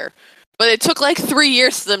this year, but it took like 3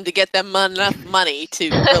 years for them to get them enough money to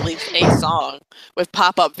release a song with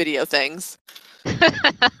pop-up video things.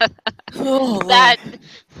 Oh, that Lord.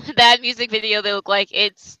 that music video, they look like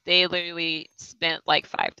they literally spent like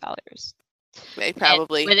 $5. They And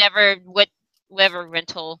probably. whatever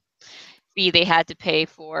rental fee they had to pay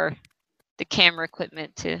for the camera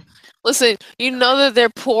equipment to. Listen, you know that they're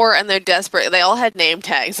poor and they're desperate. They all had name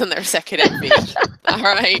tags in their second MV. All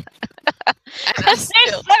right. And There's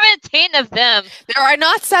 17 of them. there are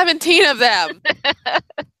not 17 of them.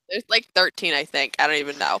 There's like 13, I think. I don't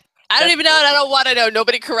even know. I don't even know, and I don't want to know.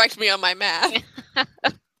 Nobody correct me on my math.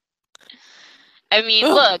 I mean,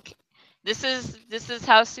 look, this is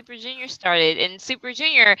how Super Junior started. And Super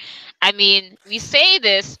Junior, I mean, we say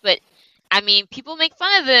this, but I mean, people make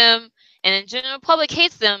fun of them, and the general public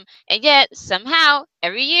hates them, and yet somehow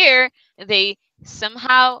every year they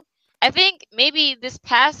somehow, I think maybe this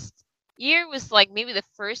past year was like maybe the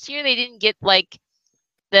first year they didn't get like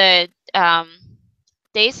the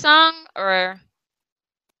day song or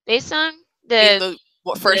Daesung, In the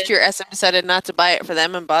first year, SM decided not to buy it for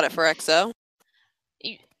them and bought it for EXO.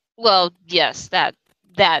 Well, yes,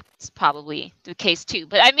 that's probably the case too.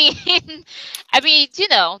 But I mean, you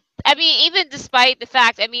know, even despite the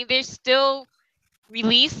fact, I mean, they're still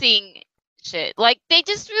releasing shit. Like they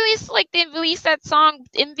released that song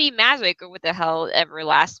MV Magic or what the hell ever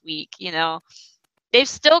last week. You know, they've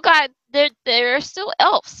still got there are still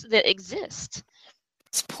elves that exist.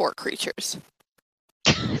 It's poor creatures.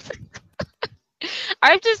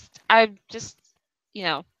 I'm just, you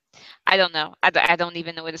know, I don't know. I don't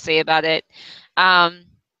even know what to say about it. I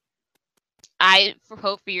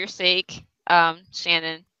hope for your sake,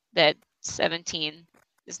 Shannon, that 17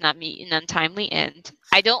 does not meet an untimely end.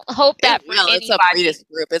 I don't hope that for anybody. It's a Breedist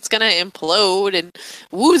group. It's gonna implode, and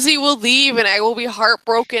Woozy will leave, and I will be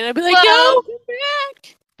heartbroken. I'll be like, no, come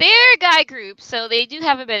back. They're a guy group, so they do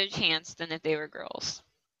have a better chance than if they were girls.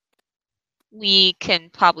 We can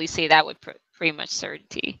probably say that with pretty much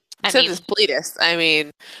certainty. Except it's Bleedist. I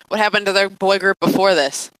mean, what happened to their boy group before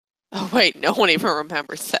this? Oh wait, no one even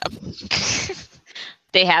remembers them.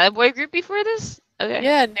 They had a boy group before this? Okay.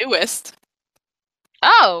 Yeah, newest.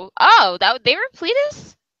 Oh, that they were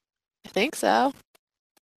Bleedist? I think so.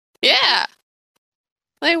 Yeah.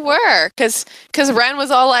 They were, because Ren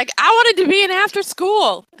was all like, I wanted to be in after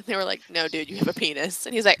school. And they were like, no, dude, you have a penis.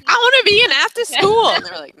 And he's like, I want to be in after school. And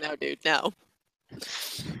they were like, no, dude, no.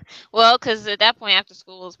 Well, because at that point, after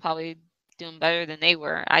school was probably doing better than they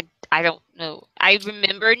were. I don't know. I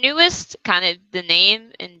remember Newest, kind of the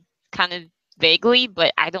name and kind of vaguely,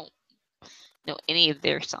 but I don't know any of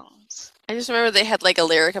their songs. I just remember they had like a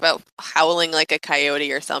lyric about howling like a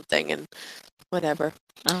coyote or something, and whatever.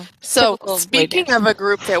 Oh, So typical boy speaking band. of a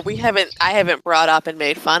group that I haven't brought up and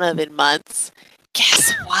made fun of in months,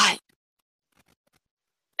 guess what?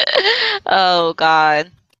 Oh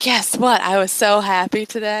God. Guess what? I was so happy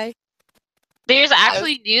today. There's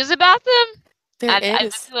actually news about them? There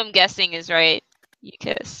That's who I'm guessing is right. You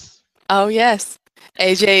Kiss. Oh, yes.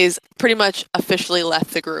 AJ's pretty much officially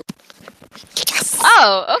left the group. Yes!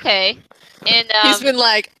 Oh, okay. And He's been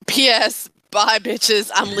like, P.S. Bye, bitches.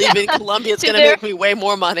 I'm leaving. Columbia's going to make me way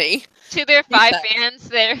more money. To their 5 fans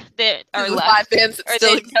that are the left. 5 fans that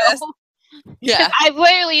still exist. Yeah. I've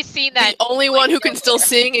literally seen that. The only one who can still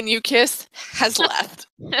sing and You Kiss has left.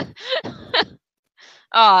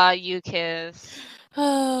 Aw, You Kiss.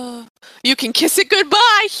 You can kiss it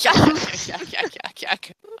goodbye. I've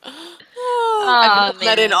been holding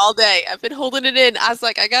that in all day. I've been holding it in. I was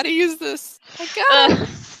like, I gotta use this. I got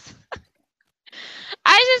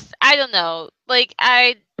I don't know. Like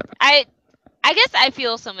I guess I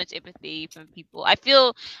feel so much empathy from people. I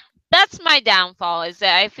feel that's my downfall is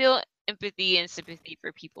that I feel empathy and sympathy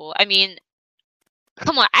for people. I mean,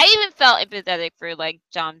 come on. I even felt empathetic for like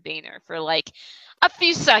John Boehner for like a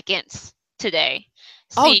few seconds today.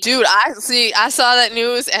 Oh, dude, I saw that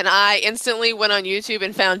news and I instantly went on YouTube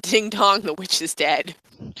and found Ding Dong, the Witch is Dead.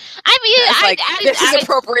 I mean, this is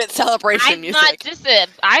appropriate celebration music.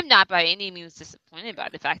 I'm not by any means disappointed by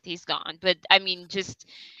the fact he's gone, but I mean, just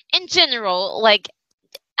in general, like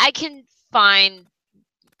I can find,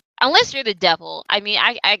 unless you're the devil, I mean,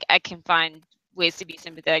 I can find ways to be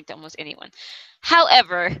sympathetic to almost anyone.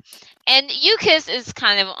 However, and UKIS is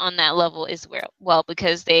kind of on that level as well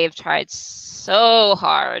because they've tried so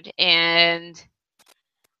hard, and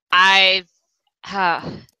and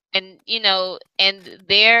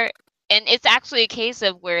it's actually a case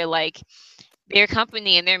of where like their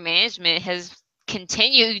company and their management has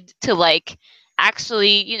continued to like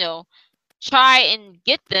actually try and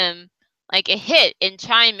get them like a hit and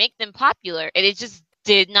try and make them popular, and it just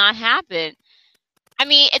did not happen. I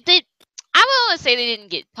mean, it did. I don't want to say they didn't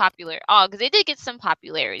get popular at all because they did get some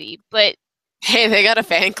popularity, but hey, they got a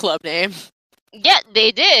fan club name. Yeah,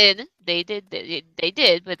 they did. They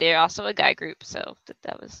did, but they're also a guy group, so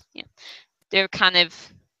that was they're kind of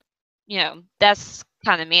that's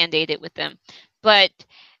kind of mandated with them, but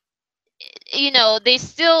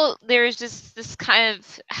there's just this kind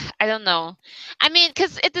of, I don't know. I mean,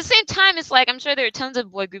 because at the same time, it's like I'm sure there are tons of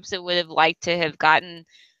boy groups that would have liked to have gotten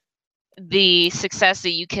the success that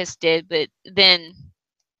UKIS did, but then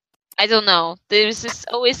I don't know. There's just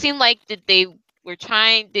always seemed like that they were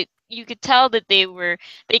trying that. You could tell that they could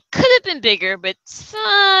have been bigger, but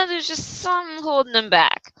there's just something holding them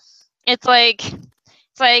back. It's like,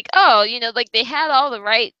 oh, like they had all the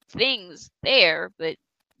right things there, but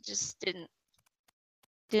just didn't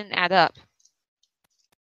add up.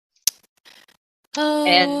 Oh.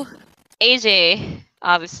 And AJ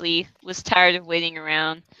obviously was tired of waiting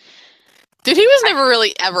around. Dude, he was never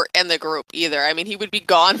really ever in the group either. I mean, he would be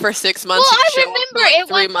gone for 6 months. Well, I remember at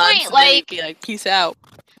 3 months, point, like, he'd be like, peace out.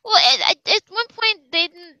 Well, at one point they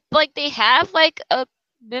didn't they have like a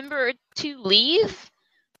member or two leave.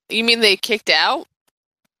 You mean they kicked out?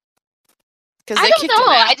 I don't know.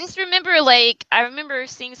 I just remember I remember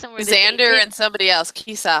seeing somewhere Xander and somebody else,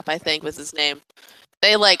 Kpop, I think was his name.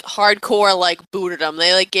 They like hardcore booted him.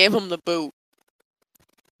 They gave him the boot.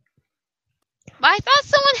 But I thought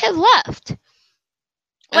someone had left.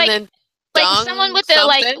 And then someone with the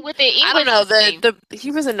English. I don't know.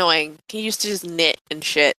 He was annoying. He used to just knit and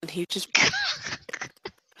shit, and he just. Not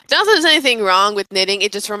that there's anything wrong with knitting.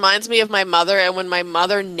 It just reminds me of my mother, and when my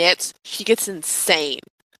mother knits, she gets insane.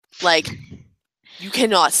 Like, you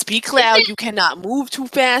cannot speak loud. You cannot move too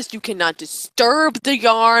fast. You cannot disturb the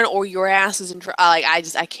yarn, or your ass is in trouble. I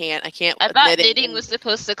can't. I thought knitting was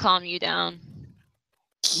supposed to calm you down.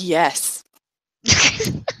 Yes.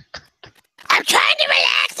 I'm trying to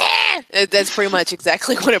relax here! That's pretty much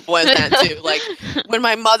exactly what it boils down to. Like, when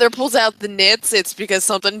my mother pulls out the knits, it's because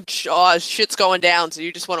something shit's going down, so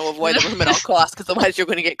you just want to avoid the room at all costs, because otherwise you're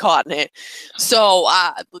going to get caught in it. So,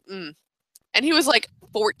 and he was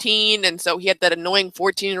 14, and so he had that annoying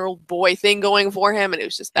 14-year-old boy thing going for him, and it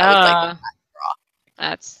was just, that's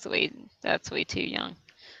way too young.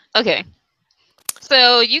 Okay.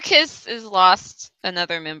 So UKISS has lost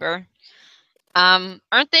another member.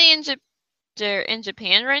 Aren't they in they're in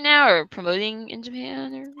Japan right now, or promoting in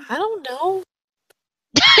Japan? Or I don't know.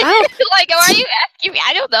 I like, why are you asking me?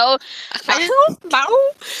 I don't know. don't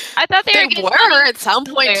know. I thought they They were getting were money at some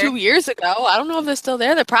point somewhere. 2 years ago. I don't know if they're still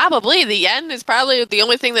there. They're probably. The yen is probably the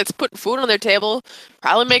only thing that's putting food on their table.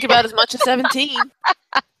 Probably make about as much as 17.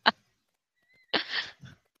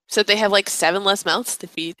 So they have like 7 less mouths to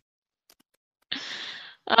feed.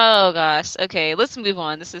 Oh gosh. Okay, let's move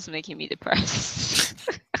on. This is making me depressed.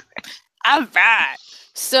 All right.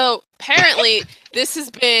 So apparently, this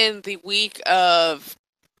has been the week of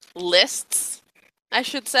lists, I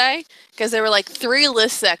should say, because there were like 3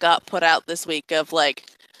 lists that got put out this week of like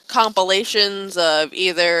compilations of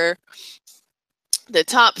either the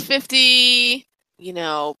top 50,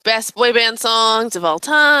 best boy band songs of all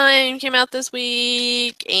time came out this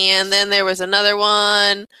week, and then there was another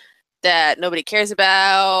one that nobody cares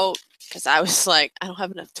about because I was like, I don't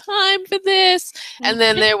have enough time for this. And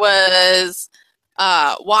then there was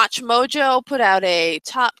Watch Mojo put out a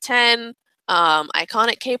top 10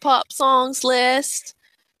 iconic K-pop songs list.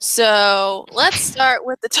 So let's start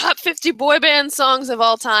with the top 50 boy band songs of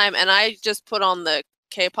all time. And I just put on the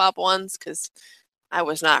K-pop ones because I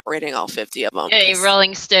was not reading all 50 of them. Hey,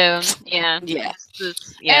 Rolling Stone. Yeah. Yeah.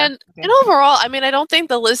 Yeah. And overall, I mean, I don't think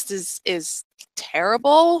the list is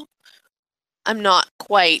terrible. I'm not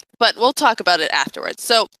quite, but we'll talk about it afterwards.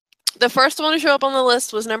 So the first one to show up on the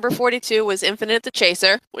list was number 42, was Infinite the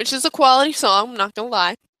Chaser, which is a quality song, I'm not gonna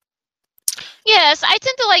lie. Yes, I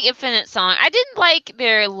tend to like Infinite Song. I didn't like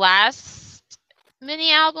their last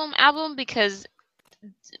mini album because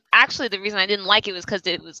actually the reason I didn't like it was because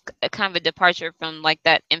it was a kind of a departure from like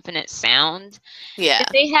that Infinite sound Yeah.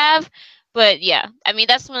 that they have. But yeah, I mean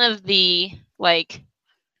that's one of the like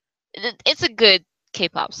it's a good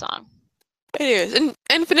K-pop song. It is. And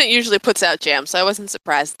Infinite usually puts out jams, so I wasn't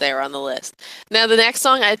surprised they were on the list. Now, the next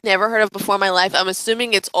song I'd never heard of before in my life, I'm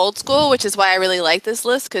assuming it's old school, which is why I really like this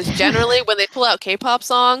list, because generally when they pull out K-pop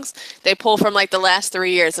songs, they pull from like the last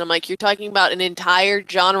 3 years. And I'm like, you're talking about an entire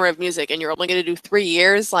genre of music, and you're only going to do 3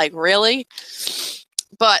 years? Like, really?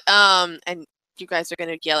 But, and you guys are going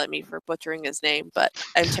to yell at me for butchering his name, but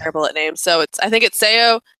I'm terrible at names. So I think it's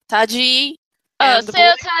Seo Taji. Oh,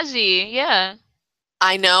 Seo Taji, yeah.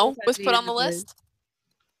 I know was put on the list.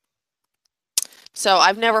 So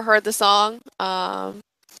I've never heard the song, so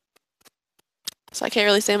I can't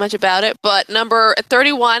really say much about it. But number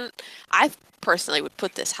 31, I personally would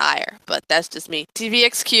put this higher, but that's just me.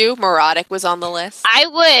 TVXQ, Neurotic was on the list. I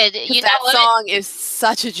would. You know that what? song is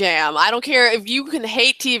such a jam. I don't care if you can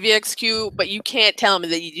hate TVXQ, but you can't tell me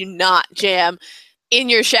that you do not jam in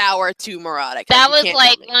your shower to Neurotic. That was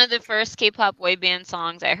like one of the first K-pop boy band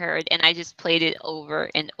songs I heard, and I just played it over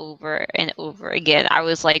and over and over again. I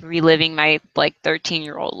was like reliving my like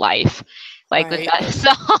 13-year-old life, like with that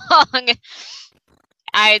song.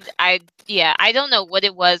 I don't know what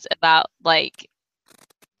it was about like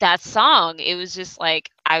that song. It was just like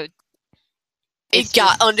it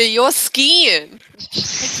got under your skin.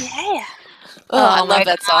 Yeah. Oh, I love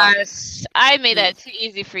that song. I made that too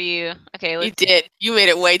easy for you. Okay, you did. You made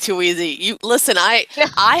it way too easy. You listen. I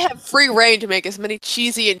have free reign to make as many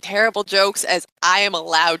cheesy and terrible jokes as I am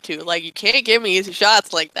allowed to. Like, you can't give me easy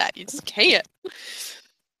shots like that. You just can't.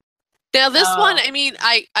 Now this one, I mean,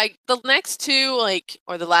 I the next two, like,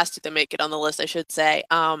 or the last two that make it on the list, I should say.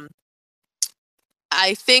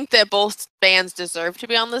 I think that both bands deserve to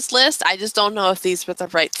be on this list. I just don't know if these were the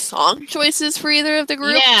right song choices for either of the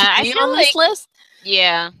groups to be on this list.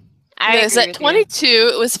 Yeah, I agree at 22,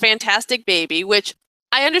 it was Fantastic Baby, which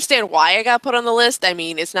I understand why I got put on the list. I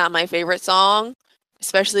mean, it's not my favorite song,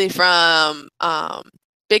 especially from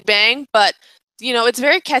Big Bang, but it's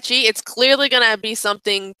very catchy. It's clearly going to be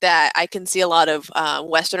something that I can see a lot of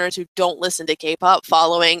Westerners who don't listen to K-pop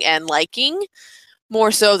following and liking,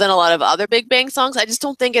 more so than a lot of other Big Bang songs. I just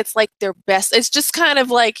don't think it's like their best. It's just kind of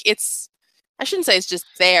like I shouldn't say it's just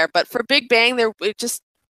there, but for Big Bang, it just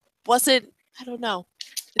wasn't. I don't know.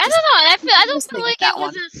 I don't know. I don't feel like it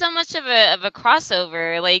wasn't so much of a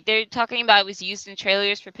crossover. Like they're talking about it was used in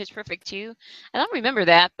trailers for Pitch Perfect 2. I don't remember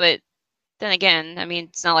that, but then again, I mean,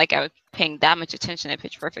 it's not like I was paying that much attention to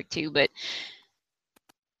Pitch Perfect 2, but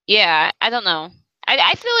yeah, I don't know.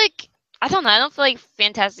 I feel like I don't know. I don't feel like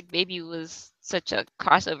Fantastic Baby was such a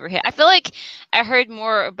crossover hit. I feel like I heard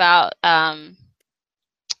more about Bad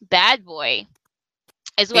Boy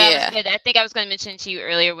is what I think I was going to mention to you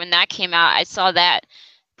earlier. When that came out, I saw that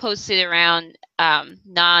posted around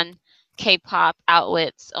non-K-pop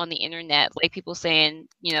outlets on the internet, like people saying,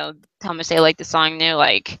 how much they like the song, and they're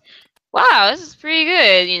like, wow, this is pretty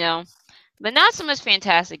good, but not so much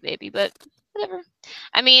Fantastic Baby, but whatever.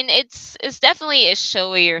 I mean, it's definitely a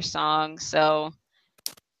showier song, so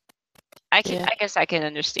I guess I can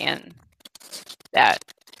understand that.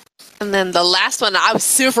 And then the last one, I was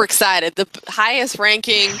super excited. The highest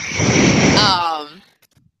ranking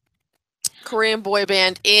Korean boy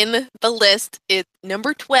band in the list is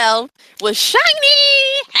number 12 was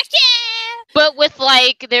SHINee. Heck yeah! But with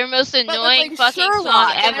like their most annoying fucking Sherlock,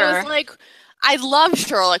 song ever. And I was like, I love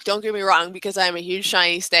Sherlock, don't get me wrong, because I'm a huge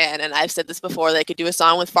SHINee stan, and I've said this before, they could do a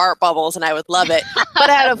song with fart bubbles and I would love it. But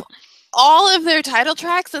out of all of their title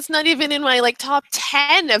tracks, that's not even in my like top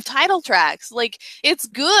 10 of title tracks. Like, it's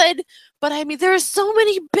good, but I mean, there are so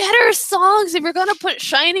many better songs if you're gonna put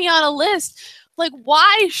SHINee on a list. Like,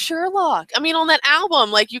 why Sherlock? I mean, on that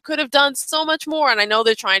album, like, you could have done so much more, and I know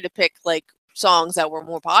they're trying to pick, like, songs that were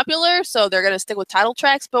more popular, so they're gonna stick with title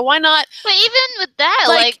tracks, but why not? But even with that,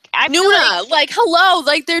 like I feel Nuna, like hello,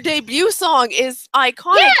 like their debut song is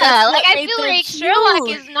iconic. Yeah, like I feel like Sherlock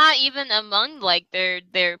is not even among like their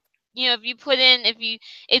you know,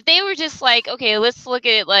 if they were just like, okay, let's look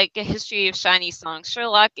at like a history of SHINee songs,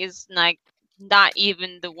 Sherlock is like not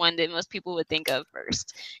even the one that most people would think of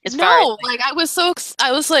first. I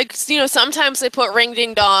was like, you know, sometimes they put Ring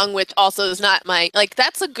Ding Dong, which also is not my, like,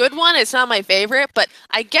 that's a good one. It's not my favorite, but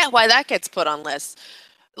I get why that gets put on lists.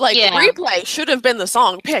 Like, Replay should have been the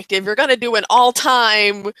song picked if you're gonna do an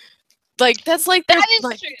all-time, like, that's like, that is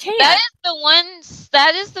like, true. That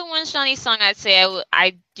is the one SHINee song I'd say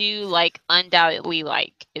I do like, undoubtedly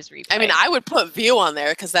like, is Replay. I mean, I would put View on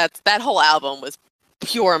there because that whole album was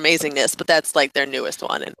pure amazingness, but that's like their newest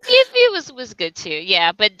one. And View was good too,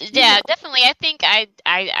 yeah. But yeah, definitely. I think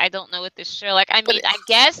I don't know what this Sherlock. I mean, I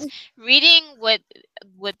guess reading what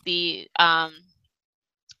the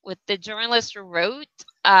journalist wrote,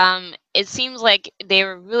 it seems like they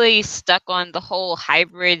were really stuck on the whole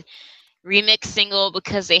hybrid remix single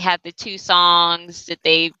because they had the two songs that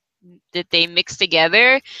they mixed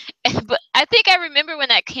together. But I think I remember when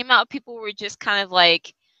that came out, people were just kind of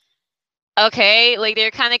like, okay, like they're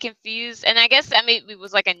kind of confused, and I guess that maybe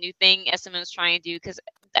was like a new thing SM was trying to do, because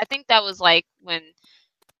I think that was like when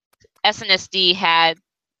SNSD had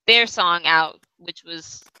their song out, which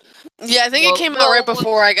was I think it came out right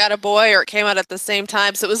before I Got a Boy, or it came out at the same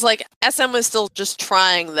time. So it was like SM was still just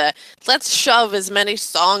trying let's shove as many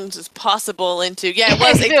songs as possible into. Yeah, it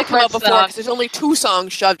was. It came out before because there's only 2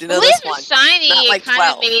 songs shoved into this one. SHINee, not like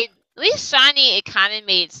 12. At least SHINee, it kind of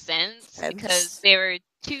made sense because they were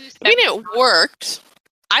 2. I mean, it worked.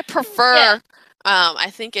 I prefer. I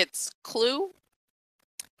think it's Clue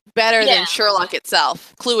better than Sherlock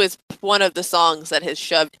itself. Clue is one of the songs that has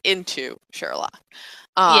shoved into Sherlock.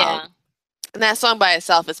 And that song by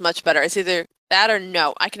itself is much better. It's either that or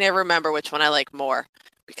No. I can never remember which one I like more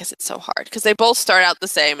because it's so hard. Because they both start out the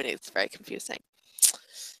same and it's very confusing.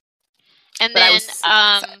 And then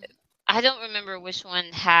I don't remember which one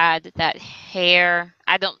had that hair.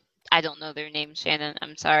 I don't know their name, Shannon.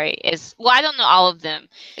 I'm sorry. I don't know all of them.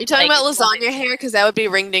 Are you talking about lasagna hair? Because that would be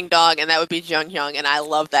Ring Ding Dong, and that would be Jonghyun, and I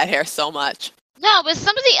love that hair so much. No, but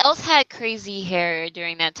somebody else had crazy hair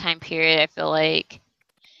during that time period, I feel like.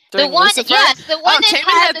 The one that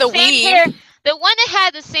had the weave. Hair, the one that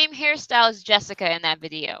had the same hairstyle as Jessica in that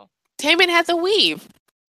video. Taemin had the weave.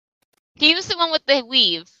 He was the one with the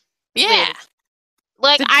weave. Yeah.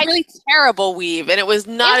 Like, it's a really terrible weave, and it was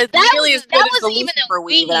not nearly as good as the Lucifer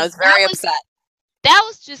weave, and I was very upset. That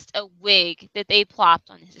was just a wig that they plopped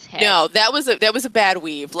on his head. No, that was a bad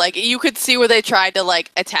weave. Like, you could see where they tried to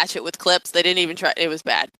like attach it with clips. They didn't even try. It was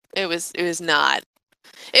bad. It was not.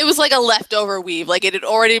 It was like a leftover weave. Like, it had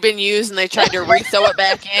already been used, and they tried to re-sew it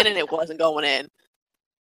back in, and it wasn't going in.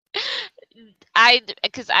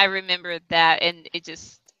 Because I remember that, and it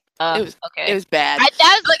just. It was bad.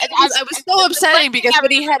 I was so upsetting because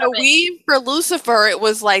when he had a weave for Lucifer, it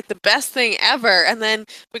was like the best thing ever. And then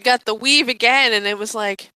we got the weave again, and it was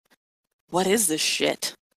like, what is this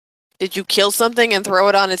shit? Did you kill something and throw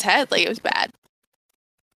it on his head? Like, it was bad.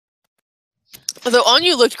 Although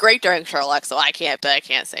Onyu looked great during Sherlock, so I can't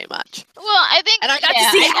say much. Well, I think, and I got to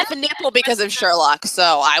see half a nipple because of Sherlock,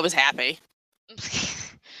 so I was happy.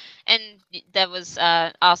 And that was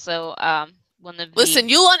also. Listen,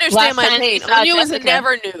 you'll understand my pain. Onyu is a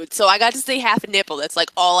never nude, so I got to see half a nipple. That's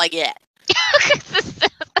like all I get.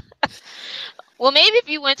 Well, maybe if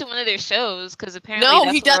you went to one of their shows, because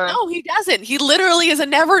apparently he doesn't. He literally is a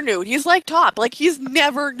never nude. He's like Top. Like, he's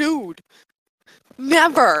never nude.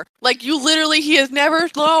 Never. Like, you literally, he is never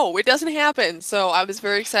low. It doesn't happen. So I was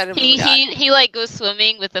very excited when we got. He like goes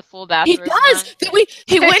swimming with a full He bathrobe on. does.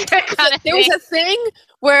 He went. Kind of There was thing. a thing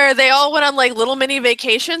where they all went on like little mini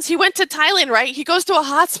vacations. He went to Thailand, right? He goes to a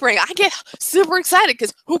hot spring. I get super excited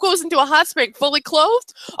because who goes into a hot spring fully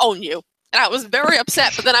clothed? Oh, you. And I was very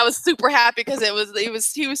upset, but then I was super happy because he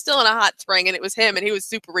was still in a hot spring and it was him and he was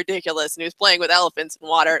super ridiculous and he was playing with elephants in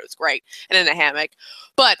water. It was great and in a hammock.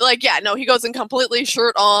 But like, yeah, no, he goes in completely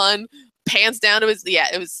shirt on, pants down to his. Yeah,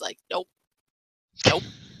 it was like nope, nope.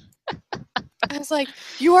 I was like,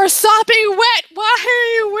 you are sopping wet. Why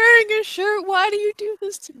are you wearing a shirt? Why do you do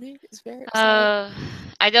this to me? It's very upsetting.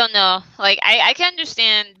 I don't know. Like I can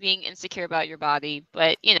understand being insecure about your body,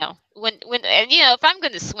 but you know, when and you know, if I'm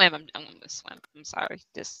gonna swim, I'm gonna swim. I'm sorry.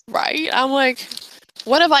 Just Right? I'm like,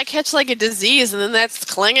 what if I catch like a disease and then that's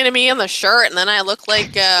clinging to me on the shirt and then I look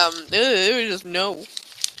like just no.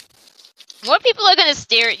 more people are gonna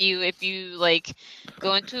stare at you if you like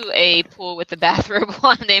go into a pool with a bathrobe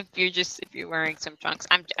on than if you're wearing some trunks.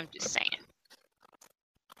 I'm just saying.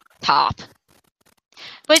 Top.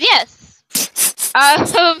 But yes. I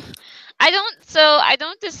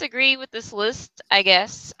don't disagree with this list, I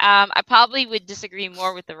guess. I probably would disagree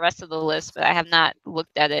more with the rest of the list, but I have not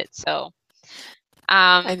looked at it, so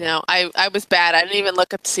I know. I was bad. I didn't even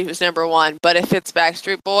look up to see who's number one. But if it's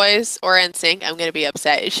Backstreet Boys or NSYNC, I'm gonna be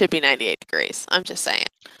upset. It should be 98 Degrees. I'm just saying.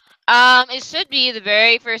 it should be the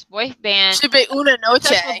very first boy band, Should be Una Noche.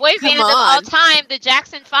 successful boy Come band of on. all time, the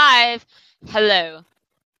Jackson 5. Hello.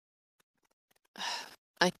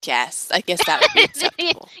 I guess that would be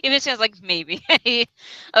acceptable. Even sounds like maybe.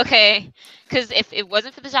 Okay, because if it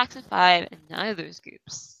wasn't for the Jackson 5 and none of those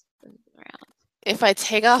groups around. If I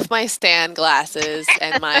take off my Stan glasses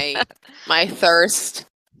and my thirst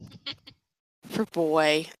for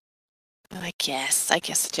boy, I guess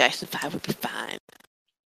the Jackson 5 would be fine.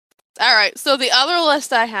 All right, so the other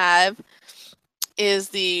list I have is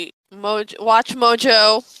the Watch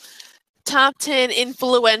Mojo Top 10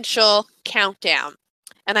 Influential Countdown.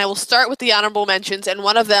 And I will start with the honorable mentions, and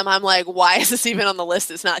one of them I'm like, why is this even on the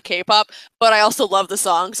list? It's not K-pop, but I also love the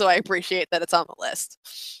song, so I appreciate that it's on the list.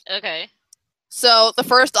 Okay. So the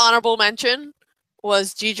first honorable mention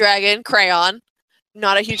was G-Dragon, Crayon.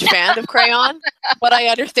 Not a huge fan of Crayon, but I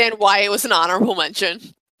understand why it was an honorable mention.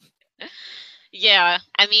 Yeah,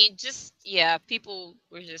 I mean, people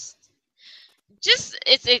were just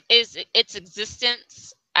its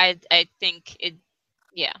existence. I think it,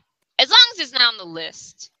 yeah. As long as it's not on the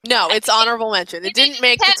list. No, it's honorable mention. It didn't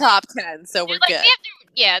make the top 10, so we're good.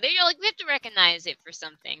 We have to recognize it for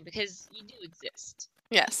something because you do exist.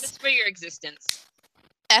 Yes. Just for your existence.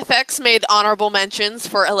 FX made honorable mentions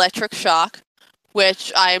for Electric Shock,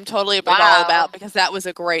 which I am totally all about because that was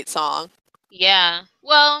a great song. Yeah.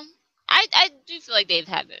 Well, I do feel like they've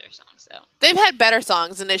had better songs, though. They've had better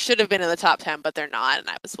songs, and they should have been in the top 10, but they're not, and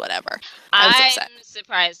I was whatever. I'm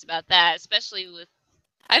surprised about that, especially with...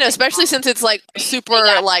 I know, especially since it's, like, super,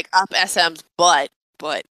 like, up SM's butt,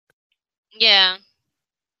 but... Yeah.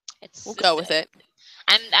 We'll go with it.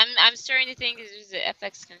 I'm starting to think it's an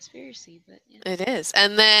FX conspiracy, but yeah. It is.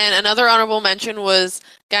 And then another honorable mention was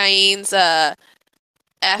Gain's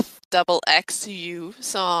FXXU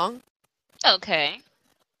song. Okay.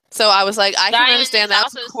 So I was like, I can understand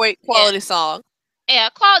that's a quality song. Yeah,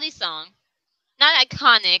 quality song. Not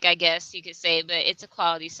iconic, I guess you could say, but it's a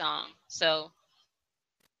quality song. So.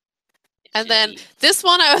 And then this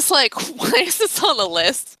one, I was like, why is this on the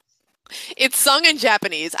list? It's sung in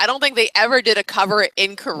Japanese. I don't think they ever did a cover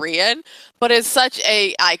in Korean, but it's such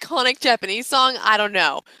a iconic Japanese song. I don't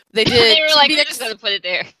know. They did. They were like, we're just gonna put it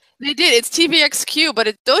there. They did. It's TVXQ, but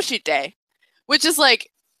it's Doushite, which is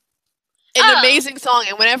like an amazing song.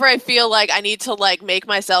 And whenever I feel like I need to like make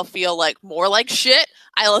myself feel like more like shit,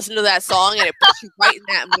 I listen to that song and it puts you right in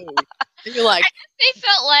that mood. And you're like, they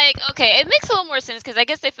felt like, okay, it makes a little more sense because I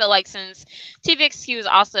guess they felt like since TVXQ is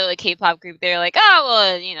also a K-pop group, they're like, oh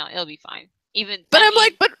well, you know, it'll be fine. But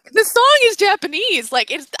the song is Japanese.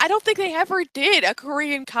 Like, I don't think they ever did a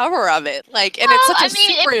Korean cover of it. Like, and it's such a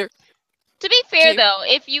super. To be fair, though,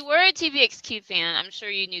 if you were a TVXQ fan, I'm sure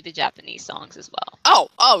you knew the Japanese songs as well.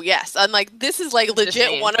 Oh, yes. I'm like, this is like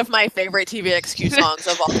legit one of my favorite TVXQ songs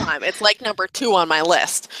of all time. It's like number 2 on my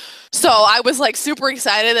list. So I was like super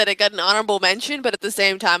excited that it got an honorable mention, but at the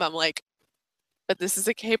same time, I'm like, but this is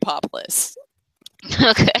a K-pop list.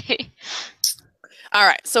 Okay. All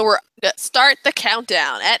right, so we're gonna start the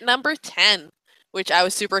countdown at number 10. Which I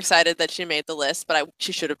was super excited that she made the list, but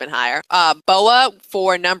she should have been higher. Boa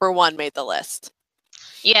for number 1 made the list.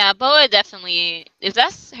 Yeah, Boa definitely, if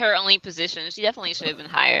that's her only position, she definitely should have been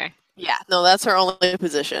higher. Yeah, no, that's her only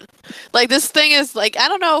position. Like this thing is like I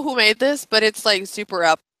don't know who made this, but it's like super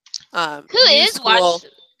up. Who New is school. Watch?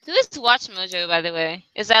 Who is Watch Mojo, by the way?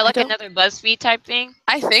 Is that I like don't. another BuzzFeed type thing?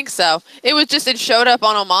 I think so. It was just it showed up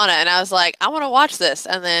on Omana, and I was like, I want to watch this,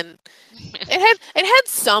 and then it had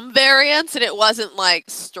some variants, and it wasn't like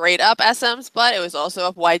straight up SM's butt. It was also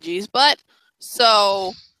up YG's butt.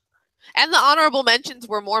 So, and the honorable mentions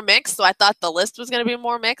were more mixed, so I thought the list was going to be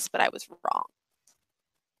more mixed, but I was wrong.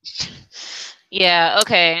 Yeah.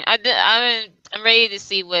 Okay. I'm ready to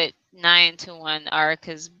see what 9 to 1 are,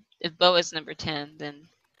 because if Bo is number 10, then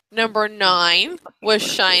Number 9 was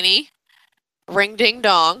Shiny, Ring Ding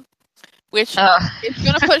Dong, which if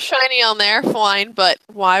you're gonna put Shiny on there, fine, but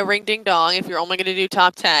why Ring Ding Dong if you're only gonna do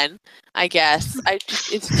top 10? I guess.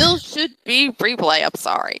 It still should be replay, I'm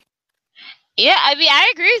sorry. Yeah, I mean,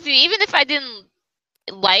 I agree with you. Even if I didn't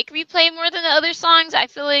like Replay more than the other songs, I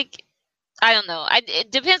feel like, I don't know.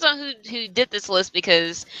 It depends on who did this list,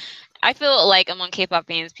 because I feel like among K-pop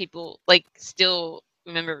fans, people like still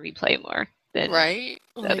remember Replay more than Right?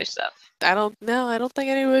 the other Like, stuff. I don't know. I don't think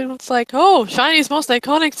anyone's like, oh, Shiny's most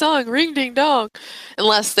iconic song, Ring Ding Dong.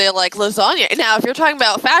 Unless they like lasagna. Now, if you're talking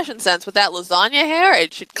about fashion sense with that lasagna hair,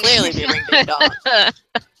 it should clearly be Ring Ding Dong.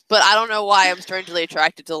 But I don't know why I'm strangely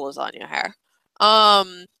attracted to lasagna hair.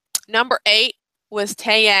 Number 8 was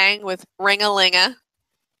Taeyang with Ring-a-Linga.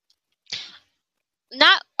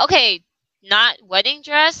 Not okay. Not wedding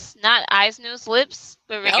dress. Not eyes, nose, lips.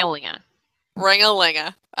 But Nope. Ring-a-Linga.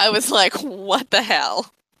 Ring-a-Linga. I was like, what the hell?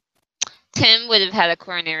 Tim would have had a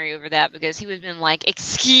coronary over that, because he would have been like,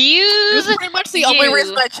 "Excuse It was pretty much the only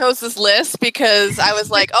reason I chose this list, because I was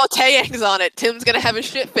like, oh, Taeyang's on it. Tim's gonna have a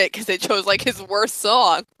shit fit because they chose like his worst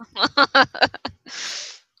song.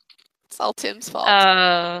 It's all Tim's fault.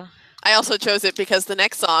 I also chose it because the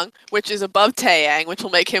next song, which is above Taeyang, which will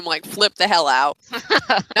make him like flip the hell out.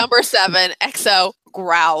 Number 7, EXO,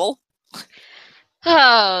 Growl.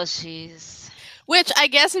 Oh, jeez. Which I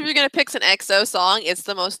guess if you're gonna pick an EXO song, it's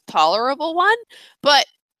the most tolerable one. But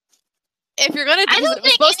if you're gonna do it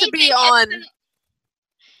was supposed to be on.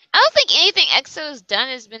 I don't think anything EXO has done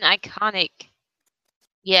has been iconic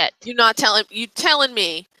yet. You're telling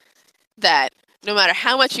me that no matter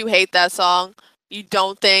how much you hate that song, you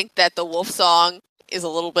don't think that the Wolf song is a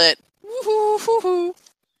little bit woohoo.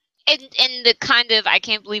 And the kind of, I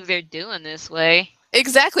can't believe they're doing this way.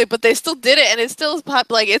 Exactly, but they still did it, and it's still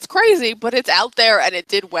like it's crazy, but it's out there and it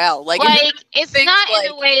did well. Like it's not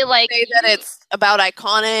in a way like say that it's about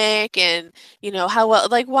iconic and you know how well.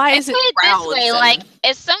 Like why is it this way? Like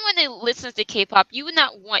as someone that listens to K-pop, you would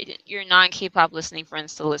not want your non-K-pop listening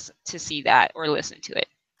friends to see that or listen to it.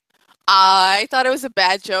 I thought it was a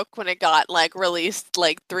bad joke when it got like released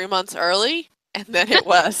like 3 months early, and then it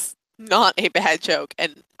was not a bad joke,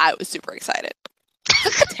 and I was super excited.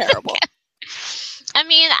 Terrible. I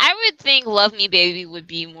mean, I would think Love Me Baby would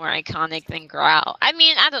be more iconic than Growl. I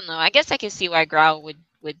mean, I don't know. I guess I can see why Growl would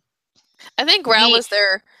I think Growl was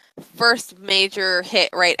their first major hit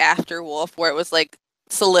right after Wolf, where it was like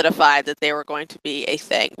solidified that they were going to be a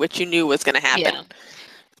thing, which you knew was going to happen. Yeah.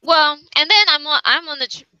 Well, and then I'm on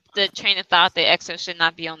the train of thought that EXO should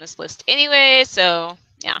not be on this list anyway, so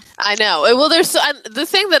yeah. I know. Well, the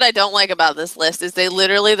thing that I don't like about this list is they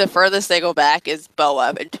literally, the furthest they go back is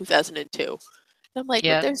Boa in 2002. I'm like,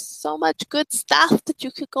 but there's so much good stuff that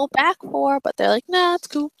you could go back for, but they're like, nah, it's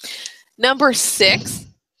cool. Number 6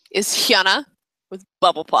 is Hyuna with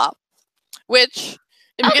Bubble Pop, which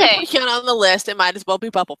if you're gonna put Hyuna on the list, it might as well be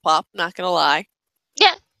Bubble Pop. Not gonna lie.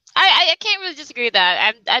 Yeah, I can't really disagree with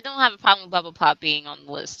that. I don't have a problem with Bubble Pop being on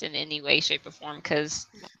the list in any way, shape, or form, because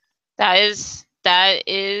that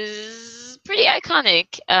is pretty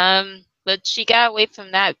iconic. But she got away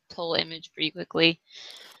from that whole image pretty quickly.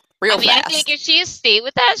 Fast. I think if she had stayed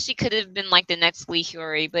with that, she could have been like the next Lee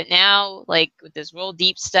Hyori. But now, like with this real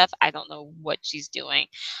deep stuff, I don't know what she's doing.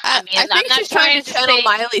 I mean, I'm not she's trying to channel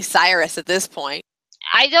Miley Cyrus at this point.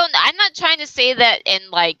 I'm not trying to say that in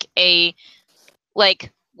like a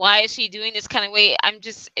why is she doing this kind of way. I'm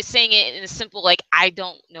just saying it in a simple like I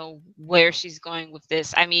don't know where she's going with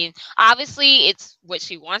this. I mean, obviously it's what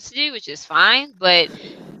she wants to do, which is fine. But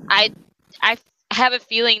I have a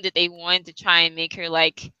feeling that they wanted to try and make her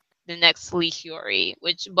like the next Lee Hyori,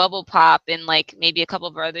 which Bubble Pop and like maybe a couple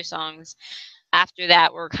of her other songs after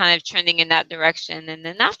that were kind of trending in that direction. And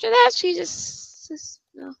then after that, she just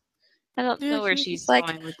I don't know where she's like,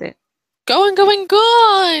 going with it. Going.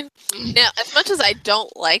 Now, as much as I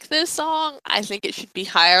don't like this song, I think it should be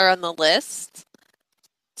higher on the list.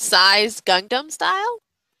 Size Gangnam Style.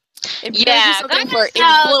 If you're gonna do something for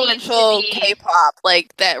influential K-pop,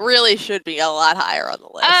 like that really should be a lot higher on the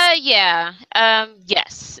list. Yeah.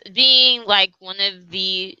 Yes. Being like one of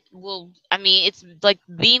the it's like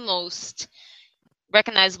the most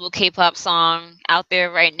recognizable K-pop song out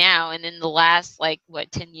there right now, and in the last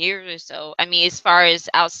 10 years or so. I mean, as far as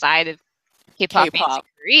outside of K-pop fans in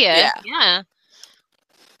Korea, yeah.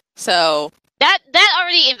 So that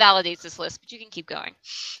already invalidates this list, but you can keep going.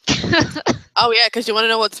 Oh yeah, because you want to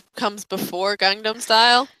know what comes before Gangnam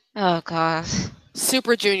Style? Oh gosh.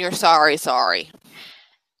 Super Junior, sorry.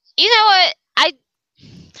 You know what?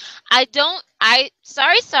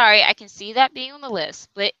 Sorry, I can see that being on the list,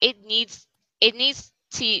 but it needs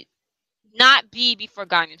to not be before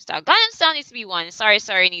Gangnam Style. Gangnam Style needs to be 1.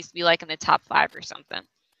 Sorry needs to be like in the top 5 or something.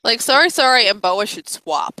 Like Sorry and Boa should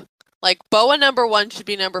swap. Like Boa number 1 should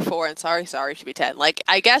be number 4 and Sorry should be 10. Like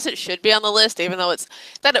I guess it should be on the list, even though it's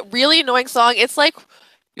that really annoying song. It's like,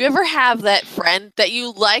 you ever have that friend that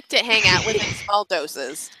you like to hang out with in small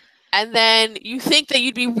doses, and then you think that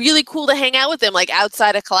you'd be really cool to hang out with them, like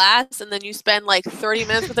outside of class, and then you spend like 30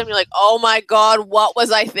 minutes with them, you're like, oh my god, what was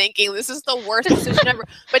I thinking? This is the worst decision ever.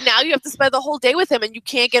 But now you have to spend the whole day with them, and you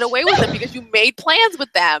can't get away with them because you made plans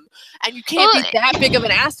with them, and you can't be that big of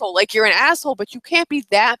an asshole. Like, you're an asshole, but you can't be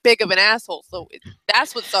that big of an asshole. So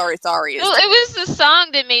that's what Sorry is. Well, it was the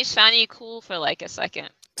song that made Shiny cool for like a second.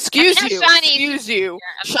 Excuse you.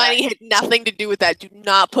 Shiny had nothing to do with that. Do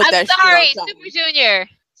not put that shit on Shiny.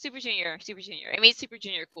 Super Junior. I made Super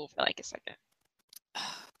Junior cool for like a second.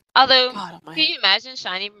 Although, can you imagine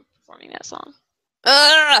Shiny performing that song? No,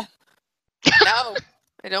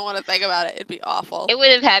 I don't want to think about it. It'd be awful. It would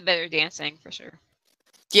have had better dancing for sure.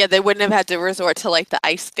 Yeah, they wouldn't have had to resort to like the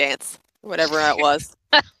ice dance, whatever that was.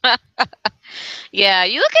 Yeah,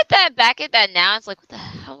 you look at that now. It's like, what the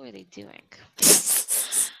hell are they doing?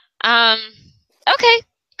 Okay,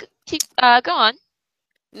 go on.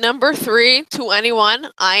 Number 3, to anyone,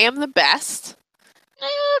 I Am the Best.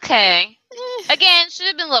 Okay. Again, should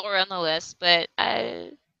have been lower on the list, but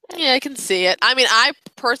yeah, I can see it. I mean, I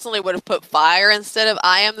personally would have put Fire instead of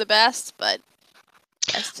I Am the Best, but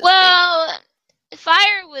well,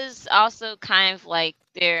 Fire was also kind of like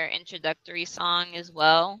their introductory song as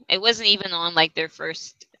well. It wasn't even on like their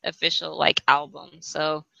first official like album,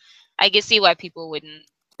 so I can see why people wouldn't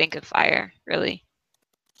think of Fire, really.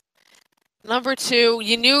 Number 2,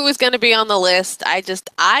 you knew it was going to be on the list.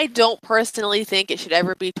 I don't personally think it should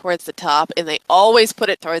ever be towards the top, and they always put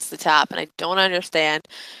it towards the top, and I don't understand.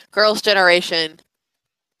 Girls' Generation,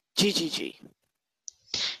 GGG.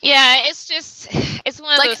 Yeah, it's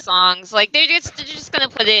one of those songs. Like they're just gonna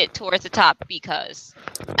put it towards the top because.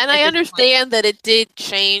 And I understand that it did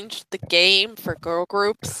change the game for girl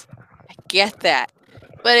groups. I get that,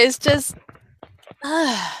 but it's just.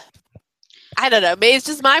 I don't know. Maybe it's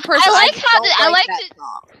just my personal. One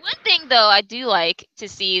thing though I do like to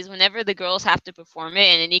see is whenever the girls have to perform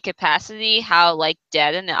it in any capacity, how like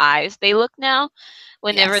dead in the eyes they look now.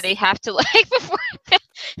 Whenever they have to like perform it,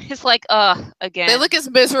 it's like again. They look as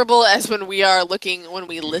miserable as when we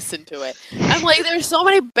listen to it. I'm like, there's so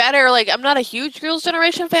many better. Like, I'm not a huge Girls'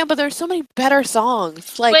 Generation fan, but there's so many better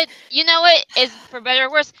songs. Like, but you know what? Is for better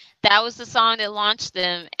or worse, that was the song that launched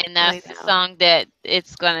them, and that's the song that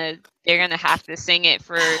they're gonna have to sing it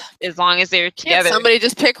for as long as they're together. Can't somebody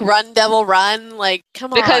just pick Run Devil Run? Like,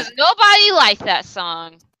 come on. Because nobody liked that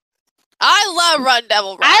song. I love Run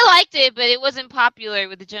Devil Run. I liked it, but it wasn't popular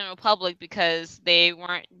with the general public because they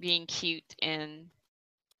weren't being cute and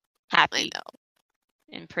happy. I know.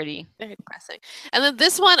 And pretty. Very depressing. And then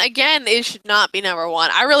this one, again, it should not be number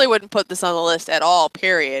 1. I really wouldn't put this on the list at all,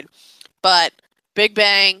 period. But Big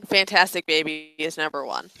Bang, Fantastic Baby is number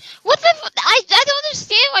 1. I don't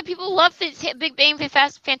understand why people love Big Bang,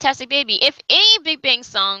 Fantastic Baby. If any Big Bang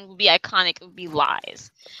song would be iconic, it would be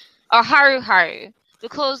Lies. Or Haru Haru.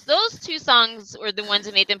 Because those 2 songs were the ones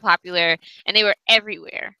that made them popular, and they were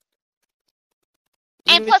everywhere.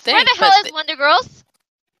 And plus, where the hell is Wonder Girls?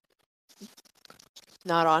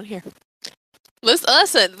 Not on here.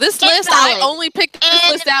 Listen, this list, I only picked this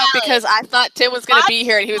list out because I thought Tim was going to be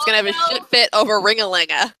here and he was going to have a shit fit over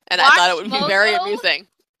Ring-a-Linga. And I thought it would be very amusing.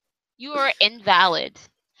 You are invalid.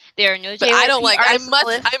 There are no But I don't like, I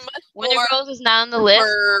much Wonder Girls is not on the list.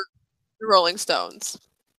 For Rolling Stones.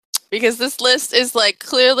 Because this list is like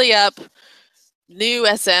clearly up new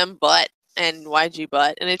SM butt and YG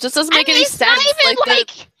butt, and it just doesn't make any sense. Not even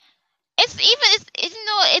even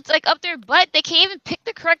though it's like up their butt, they can't even pick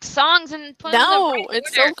the correct songs and put them in the right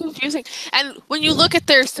it's order. so confusing. And when you look at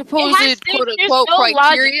their supposed quote unquote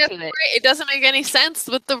criteria, it doesn't make any sense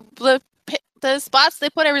with the the spots they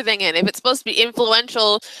put everything in. If it's supposed to be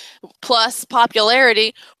influential plus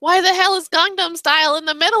popularity, why the hell is Gangnam Style in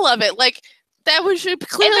the middle of it? Like, that should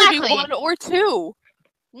clearly be Exactly. 1 or 2.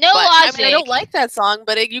 No But logic. I mean, I don't like that song,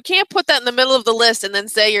 but you can't put that in the middle of the list and then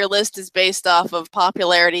say your list is based off of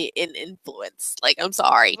popularity and influence. Like, I'm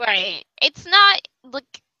sorry. Right. It's not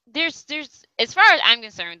like there's as far as I'm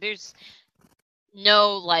concerned, there's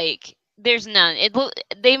no like there's none.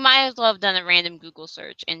 They might as well have done a random Google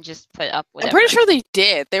search and just put up whatever. I'm pretty sure they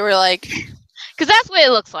did. They were like, because that's what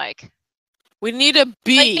it looks like. We need a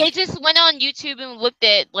B. Like they just went on YouTube and looked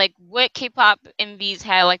at like what K-pop MVs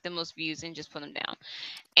had like the most views and just put them down,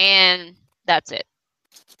 and that's it.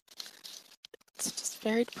 It's just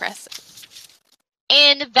very depressing.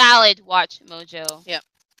 And valid. Watch Mojo. Yep.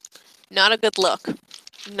 Not a good look.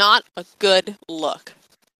 Not a good look.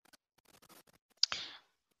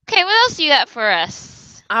 Okay, what else you got for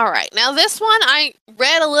us? All right. Now, this one, I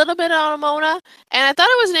read a little bit on Mona, and I thought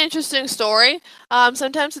it was an interesting story.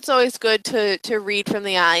 Sometimes it's always good to read from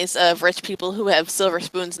the eyes of rich people who have silver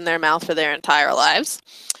spoons in their mouth for their entire lives.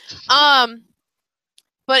 But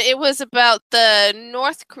it was about the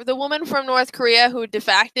woman from North Korea who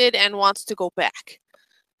defected and wants to go back.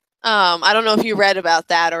 I don't know if you read about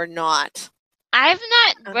that or not. I have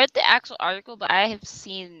not read the actual article, but I have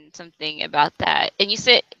seen something about that. And you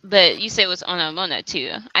said it was on Mona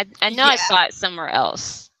too. I know I saw it somewhere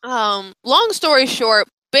else. Long story short,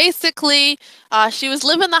 basically, she was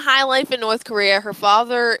living the high life in North Korea. Her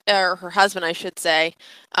father, or her husband, I should say,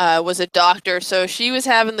 was a doctor. So she was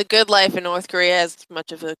having the good life in North Korea, as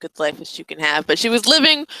much of a good life as you can have. But she was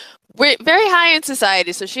living very high in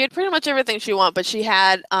society. So she had pretty much everything she wanted. But she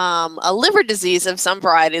had a liver disease of some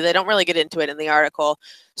variety. They don't really get into it in the article.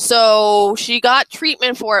 So she got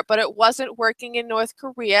treatment for it, but it wasn't working in North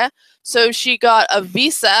Korea. So she got a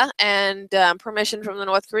visa and permission from the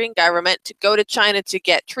North Korean government to go to China to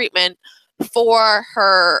get treatment for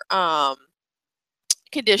her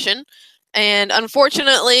condition. And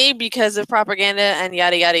unfortunately, because of propaganda and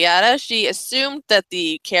yada, yada, yada, she assumed that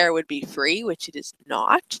the care would be free, which it is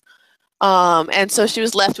not. And so she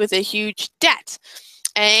was left with a huge debt.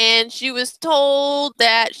 And she was told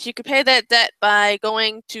that she could pay that debt by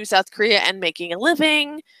going to South Korea and making a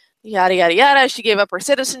living, yada, yada, yada. She gave up her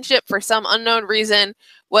citizenship for some unknown reason.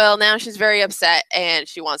 Well, now she's very upset and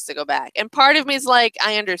she wants to go back. And part of me is like,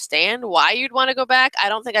 I understand why you'd want to go back. I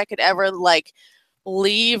don't think I could ever, like,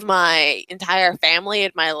 leave my entire family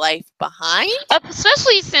and my life behind.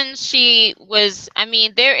 Especially since she was, I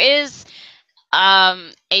mean, there is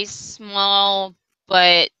a small,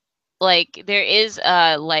 but like there is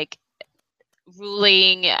like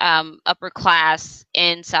ruling upper class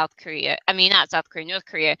in South Korea. I mean, not South Korea, North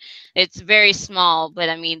Korea. It's very small, but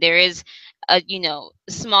I mean there is a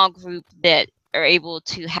small group that are able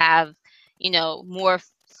to have more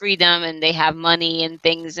freedom, and they have money and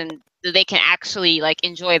things, and they can actually like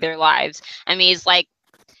enjoy their lives. I mean, it's like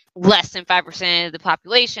less than 5% of the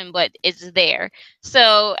population, but it's there.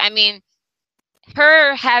 So I mean,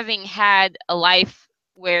 her having had a life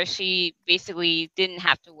where she basically didn't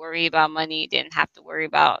have to worry about money, didn't have to worry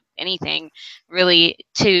about anything really,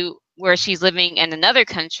 to where she's living in another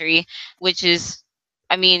country, which is,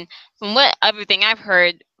 I mean, from what everything I've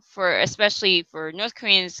heard, especially for North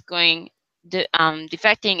Koreans defecting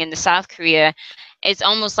into South Korea, it's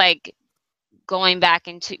almost like going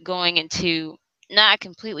into not a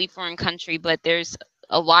completely foreign country, but there's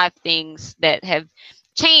a lot of things that have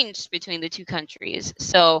changed between the two countries.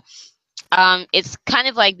 So it's kind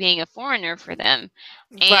of like being a foreigner for them.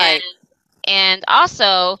 Right. And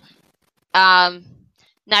also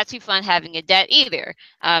not too fun having a debt either.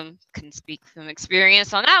 Can speak from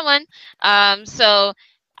experience on that one. So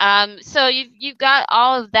you've got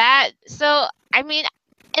all of that. So I mean,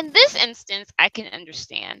 in this instance, I can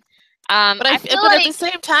understand. But at the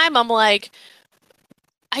same time, I'm like,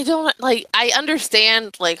 I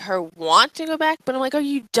understand like her want to go back, but I'm like, are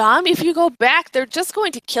you dumb? If you go back, they're just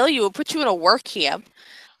going to kill you and put you in a work camp.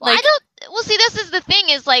 Well, see, this is the thing,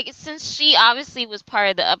 is like, since she obviously was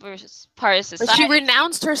part of the upper part of society. But she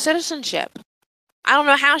renounced her citizenship. I don't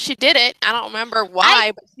know how she did it. I don't remember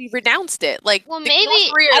why, but she renounced it. Like, well, maybe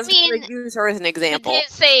I mean, use her as an example. They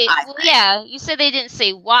didn't say, yeah, you said they didn't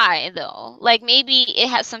say why though. Like maybe it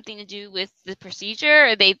has something to do with the procedure,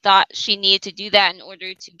 or they thought she needed to do that in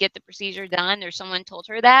order to get the procedure done, or someone told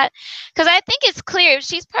her that. Because I think it's clear if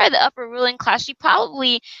she's part of the upper ruling class, she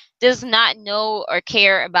probably does not know or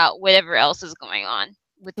care about whatever else is going on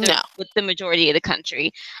with the majority of the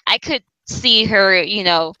country. I could see her,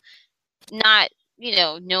 not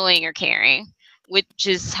knowing or caring, which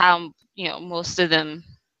is how most of them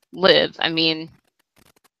live. I mean,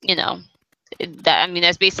 I mean,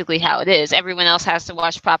 that's basically how it is. Everyone else has to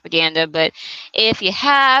watch propaganda, but if you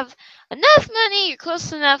have enough money, you're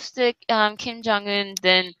close enough to Kim Jong Un,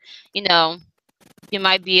 then you know you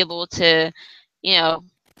might be able to, you know,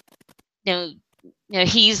 you know,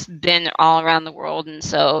 he's been all around the world, and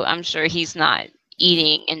so I'm sure he's not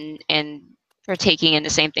eating and partaking in the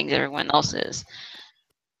same things everyone else is.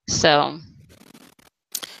 So,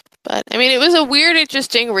 but I mean, it was a weird,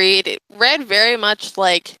 interesting read. It read very much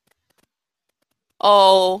like,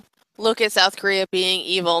 oh, look at South Korea being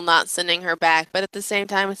evil, not sending her back. But at the same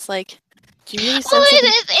time, it's like, do you really send somebody?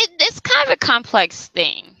 it's kind of a complex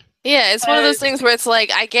thing. Yeah, it's one of those things where it's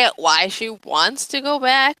like, I get why she wants to go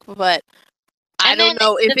back, but I don't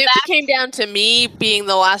know. If it came down to me being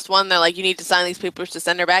the last one, they're like, you need to sign these papers to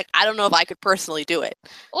send her back, I don't know if I could personally do it.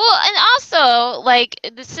 Well, and also, like,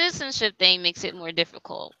 the citizenship thing makes it more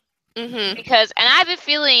difficult. Mm-hmm. Because, and I have a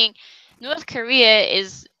feeling North Korea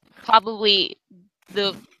is probably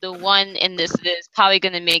the one in this that is probably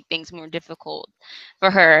going to make things more difficult for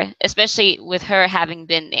her, especially with her having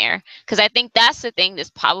been there. Because I think that's the thing that's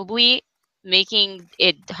probably making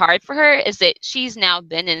it hard for her, is that she's now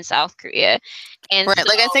been in South Korea. And right, so,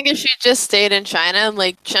 like I think if she just stayed in China,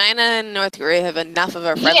 like China and North Korea have enough of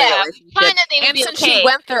a friendly relationship. China, they would and be since okay. she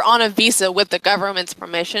went there on a visa with the government's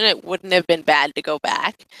permission, it wouldn't have been bad to go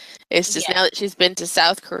back. It's just now that she's been to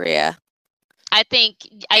South Korea. I think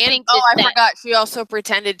I forgot, she also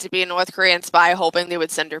pretended to be a North Korean spy, hoping they would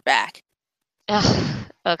send her back.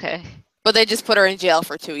 Okay. But they just put her in jail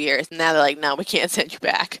for 2 years, and now they're like, no, we can't send you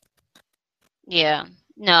back. Yeah.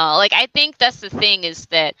 No, like, I think that's the thing, is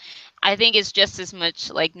that I think it's just as much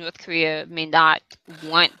like North Korea may not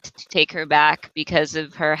want to take her back because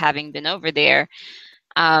of her having been over there.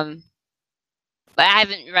 But I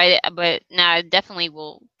haven't read it, but now I definitely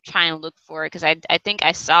will try and look for it, because I think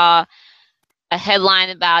I saw a headline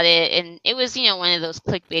about it, and it was, one of those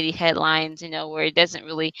clickbaity headlines, where it doesn't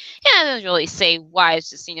really say why. It's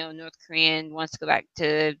just, North Korean wants to go back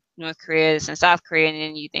to North Korea and South Korea, and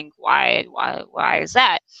then you think, why is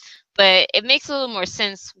that? But it makes a little more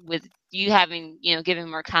sense with you having, given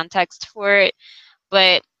more context for it.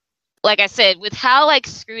 But like I said, with how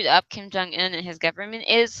screwed up Kim Jong-un and his government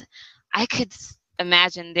is, I could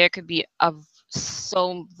imagine there could be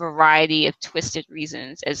so variety of twisted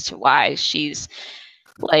reasons as to why she's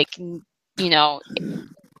it's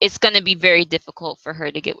going to be very difficult for her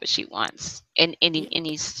to get what she wants in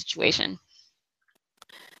any situation.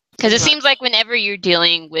 Because it seems like whenever you're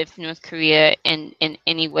dealing with North Korea in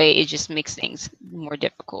any way, it just makes things more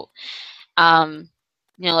difficult.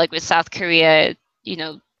 Like with South Korea,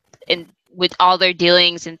 and with all their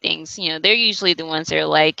dealings and things, they're usually the ones that are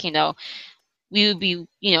like, we would be,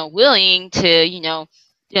 willing to,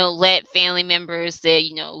 let family members that,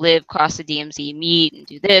 live across the DMZ meet and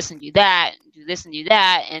do this and do that and do this and do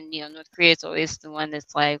that. And, North Korea is always the one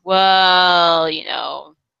that's like, well,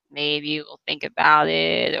 maybe we'll think about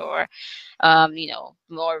it, or, or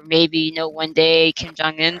maybe, one day Kim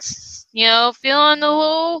Jong-un's, feeling a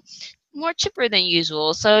little more chipper than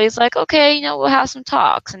usual. So he's like, okay, we'll have some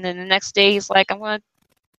talks. And then the next day he's like, I'm going to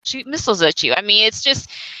shoot missiles at you. I mean, it's just,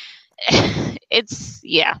 it's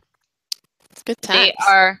good times. They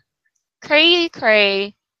are cray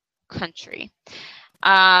country.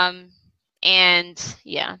 And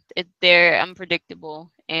yeah, they're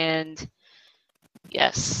unpredictable, and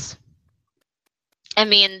yes. I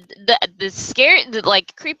mean, the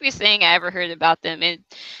creepiest thing I ever heard about them, and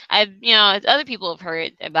I've, other people have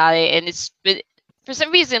heard about it, and but for some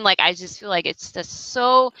reason, I just feel like it's just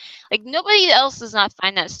so, nobody else does not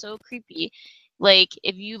find that so creepy.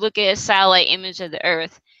 If you look at a satellite image of the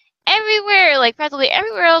Earth, everywhere, practically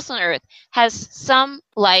everywhere else on Earth has some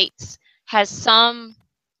lights, has some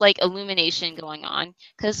illumination going on,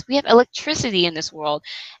 because we have electricity in this world.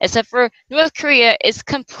 Except for North Korea, is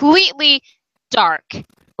completely dark.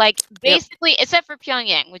 Basically, except for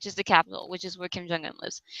Pyongyang, which is the capital, which is where Kim Jong-un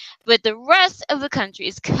lives. But the rest of the country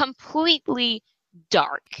is completely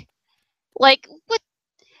dark. What?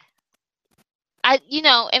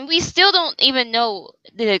 And we still don't even know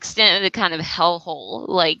the extent of the kind of hellhole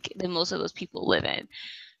that most of those people live in.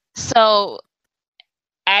 So,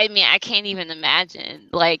 I mean, I can't even imagine.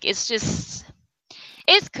 It's just,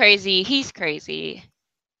 it's crazy. He's crazy.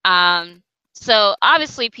 So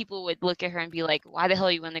obviously people would look at her and be like, why the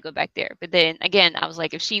hell you want to go back there? But then again, I was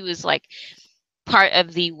like, if she was part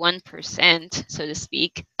of the 1%, so to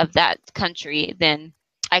speak, of that country, then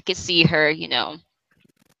I could see her,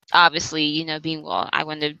 obviously, being, well, I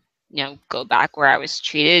want to, go back where I was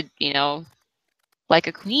treated, like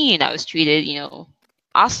a queen. I was treated,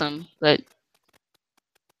 awesome. But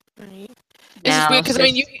right. It's just now weird it's because I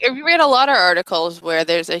mean, just you read a lot of articles where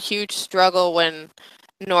there's a huge struggle when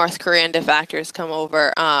North Korean defectors come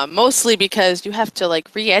over, mostly because you have to like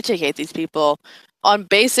re-educate these people on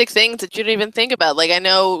basic things that you don't even think about. Like I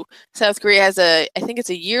know South Korea has I think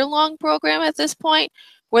it's a year-long program at this point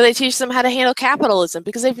where they teach them how to handle capitalism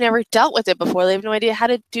because they've never dealt with it before. They have no idea how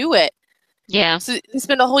to do it. yeah. So they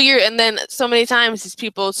spend a whole year, and then so many times these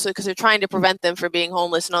people, because they're trying to prevent them from being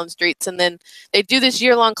homeless and on the streets, and then they do this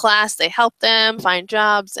year-long class. They help them find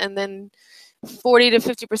jobs, and then 40 to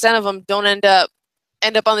 50% of them don't end up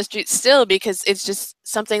on the streets still because it's just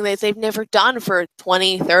something that they've never done for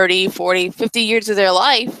 20, 30, 40, 50 years of their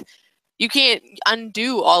life. You can't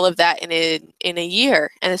undo all of that in a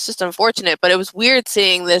year, and it's just unfortunate. But it was weird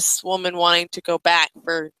seeing this woman wanting to go back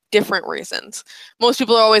for different reasons. Most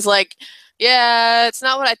people are always like, yeah, it's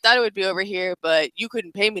not what I thought it would be over here, but you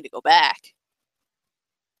couldn't pay me to go back.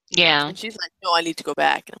 Yeah. And she's like, no, I need to go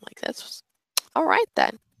back. And I'm like, that's all right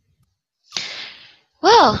then.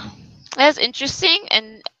 Well, that's interesting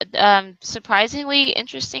and surprisingly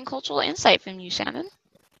interesting cultural insight from you, Shannon.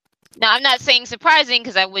 Now, I'm not saying surprising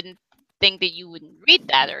because I wouldn't think that you wouldn't read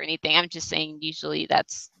that or anything. I'm just saying usually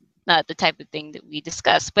that's not the type of thing that we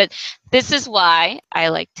discuss. But this is why I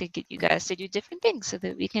like to get you guys to do different things so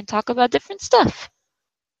that we can talk about different stuff.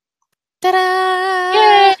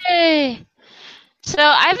 Ta-da! Yay! So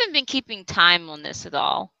I haven't been keeping time on this at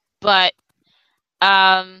all, but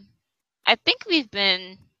I think we've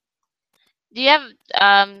been. Do you have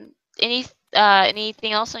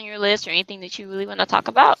anything else on your list or anything that you really want to talk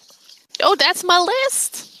about? Oh, that's my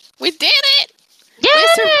list. We did it. Yeah, We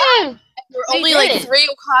survived. There were we only did like it.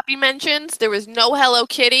 3 copy mentions. There was no Hello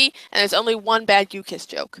Kitty, and there's only one bad you kiss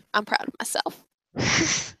joke. I'm proud of myself.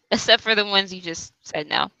 Except for the ones you just said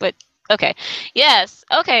now. But okay. Yes.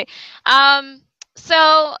 Okay.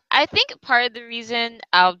 So I think part of the reason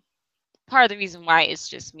why it's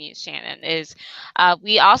just me and Shannon is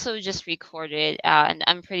we also just recorded an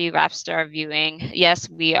Unpretty Rapstar viewing. Yes,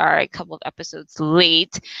 we are a couple of episodes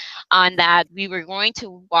late on that. We were going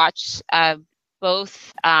to watch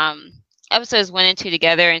both episodes 1 and 2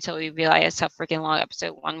 together until we realized how freaking long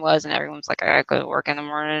episode 1 was, and everyone's like, I gotta go to work in the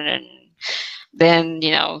morning, and then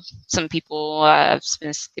some people have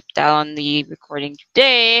been skipped out on the recording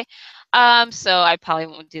today. So I probably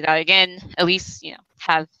won't do that again. At least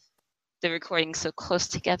have the recording so close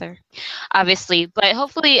together, obviously. But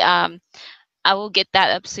hopefully, I will get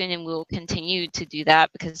that up soon, and we'll continue to do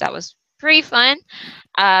that because that was pretty fun.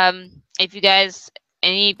 If you guys,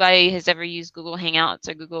 anybody has ever used Google Hangouts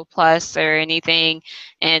or Google Plus or anything,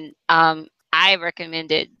 and I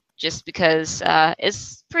recommend it just because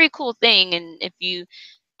it's a pretty cool thing. And if you,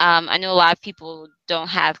 I know a lot of people don't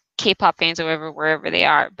have K-pop fans or wherever they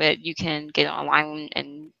are, but you can get online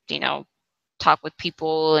and talk with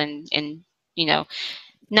people and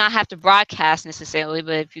not have to broadcast necessarily,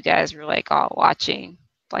 but if you guys were like all watching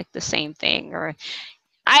like the same thing, or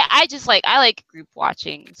I like group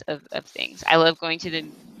watchings of things. I love going to the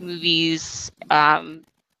movies. I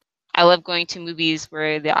love going to movies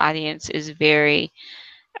where the audience is very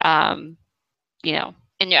interactive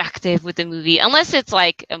with the movie, unless it's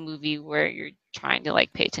like a movie where you're trying to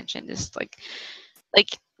like pay attention, just like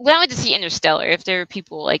when I went to see Interstellar, if there were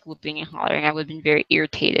people like whooping and hollering, I would have been very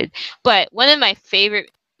irritated. But one of my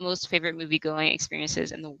most favorite movie-going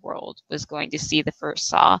experiences in the world was going to see the first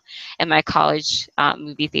Saw at my college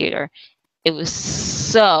movie theater. It was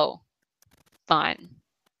so fun.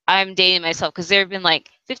 I'm dating myself because there have been like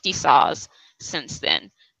 50 Saws since then,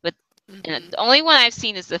 but the only one I've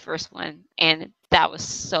seen is the first one, and that was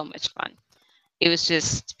so much fun. It was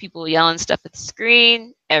just people yelling stuff at the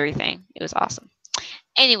screen, everything. It was awesome.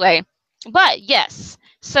 Anyway, but yes,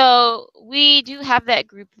 so we do have that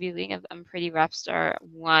group viewing of Unpretty Rapstar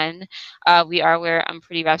 1. We are aware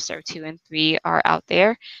Unpretty Rapstar 2 and 3 are out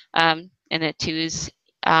there, and the 2 is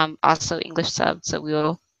also English sub, so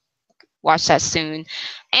we'll watch that soon.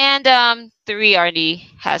 And 3 already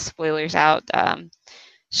has spoilers out.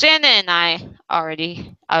 Shannon and I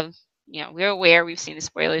already, we're aware, we've seen the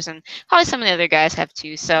spoilers, and probably some of the other guys have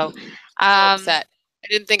too. So, Upset. I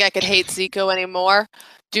didn't think I could hate Zico anymore.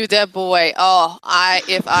 Dude, that boy. Oh, But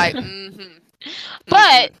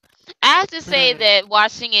I have to say that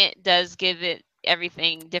watching it does give it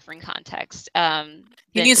everything different context.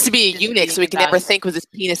 He needs to be a just eunuch reading so he can about never it. think with his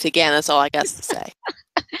penis again. That's all I got to say.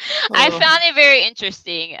 I found it very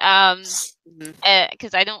interesting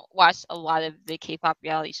because I don't watch a lot of the K-pop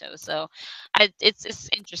reality shows, so it's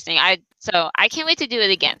interesting. So I can't wait to do it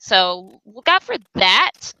again. So look out for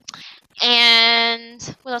that. And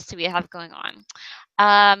what else do we have going on?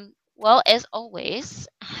 Well, as always,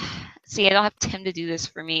 See, I don't have Tim to do this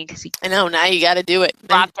for me because he I know, now you gotta do it.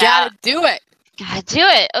 Now you dropped out. gotta do it. Gotta do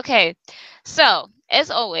it. Okay. So,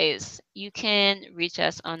 as always, you can reach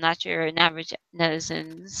us on Not Your Average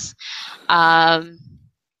Netizens.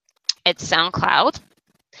 It's SoundCloud.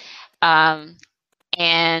 And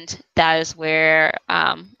that is where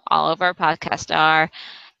all of our podcasts are.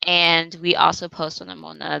 And we also post on the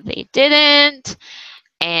Mona They Didn't.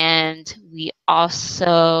 And we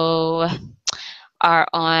also are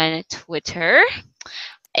on Twitter.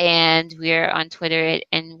 And we are on Twitter at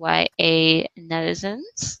NYA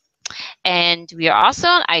Netizens. And we are also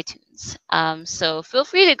on iTunes. So feel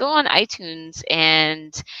free to go on iTunes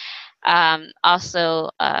and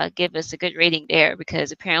also give us a good rating there,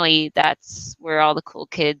 because apparently that's where all the cool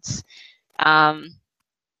kids,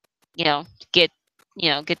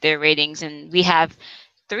 get their ratings. And we have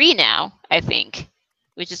 3 now, I think,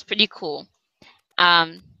 which is pretty cool.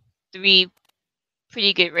 3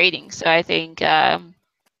 pretty good ratings. So I think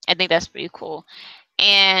that's pretty cool.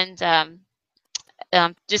 And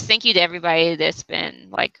just thank you to everybody that's been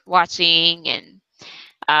like watching and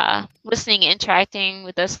listening, interacting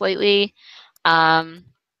with us lately. Let's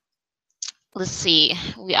see.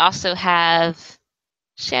 We also have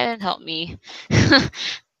Shannon. Help me.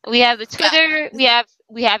 We have the Twitter. We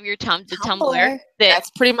have your Tumblr. That's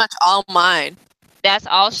pretty much all mine. That's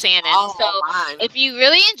all Shannon. All so mine. if you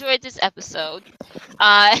really enjoyed this episode,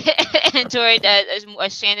 enjoyed a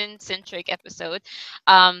Shannon-centric episode,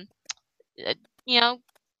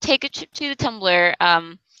 take a trip to the Tumblr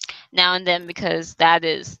now and then, because that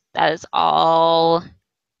is all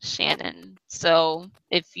Shannon. So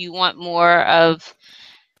if you want more of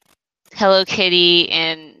Hello Kitty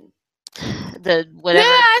and the whatever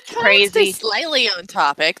crazy, slightly on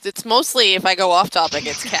topic. It's mostly, if I go off topic,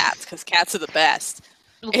 it's cats, because cats are the best.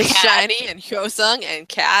 It's Shiny and Hyosung and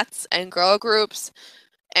cats and girl groups.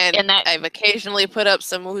 And I've occasionally put up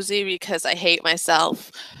some Woozy because I hate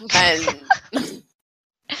myself. And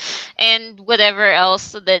and whatever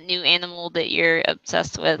else, that new animal that you're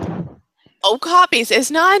obsessed with. Oh, copies.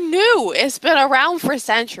 It's not new. It's been around for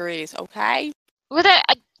centuries, okay?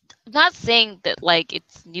 I'm not saying that like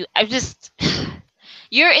it's new. I'm just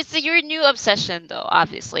it's your new obsession though,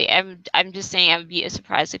 obviously. I'm just saying I would be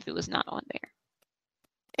surprised if it was not on there.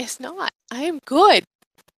 It's not. I am good.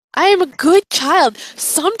 I am a good child.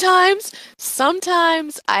 Sometimes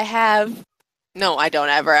I have... No, I don't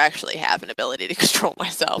ever actually have an ability to control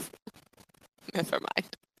myself. Never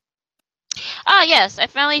mind. Yes, I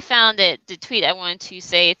finally found it. The tweet I wanted to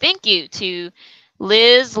say thank you to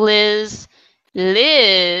Liz, who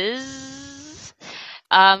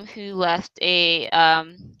left a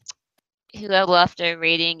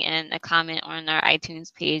rating and a comment on our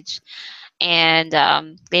iTunes page, and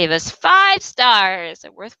gave us 5 stars.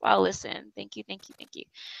 A worthwhile listen. Thank you.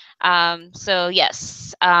 So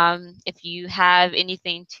yes, if you have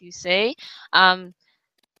anything to say,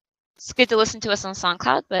 it's good to listen to us on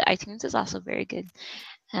SoundCloud, but iTunes is also very good.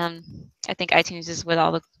 I think iTunes is what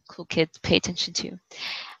all the cool kids pay attention to.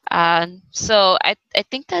 So I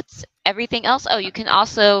think that's everything else. Oh, you can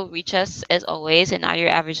also reach us, as always, at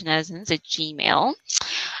notyouraverage.com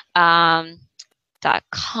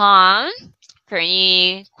for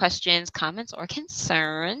any questions, comments, or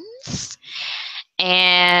concerns.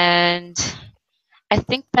 And I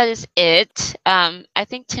think that is it. I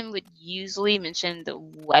think Tim would usually mention the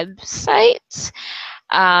website.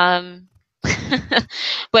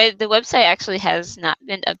 But the website actually has not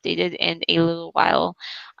been updated in a little while.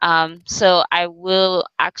 So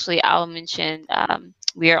I'll mention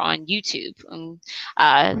we are on YouTube.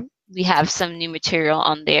 We have some new material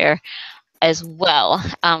on there as well.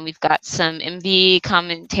 We've got some MV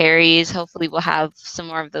commentaries. Hopefully we'll have some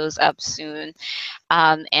more of those up soon.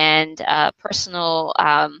 And personal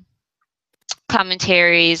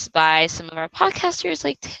commentaries by some of our podcasters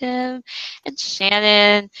like Tim and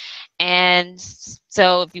Shannon. And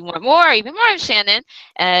so if you want even more of Shannon,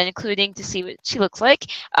 and including to see what she looks like,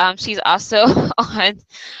 she's also on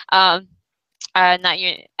Not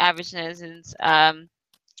Your Average Netizens on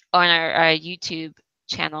our YouTube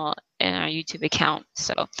channel and our YouTube account.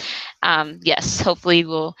 So yes, hopefully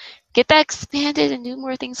we'll get that expanded and do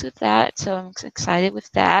more things with that. So I'm excited with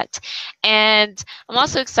that. And I'm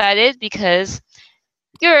also excited because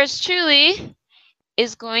yours truly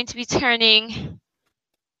is going to be turning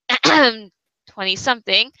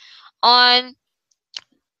 20-something on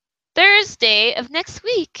Thursday of next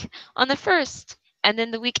week, on the 1st. And then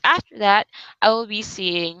the week after that, I will be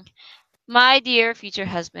seeing my dear future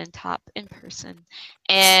husband Top in person.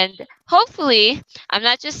 And hopefully, I'm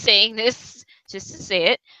not just saying this just to say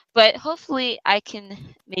it, but hopefully I can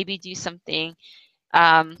maybe do something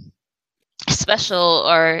special,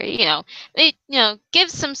 or give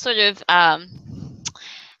some sort of I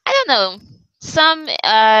don't know, some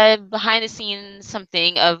behind the scenes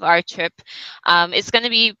something of our trip. It's going to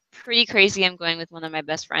be pretty crazy. I'm going with one of my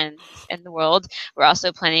best friends in the world. We're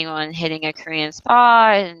also planning on hitting a Korean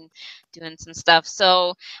spa and doing some stuff.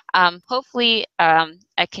 So hopefully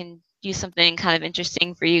I can do something kind of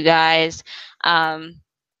interesting for you guys. And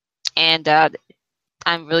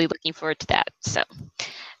I'm really looking forward to that. So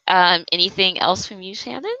anything else from you,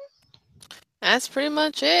 Shannon? That's pretty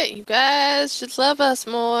much it. You guys should love us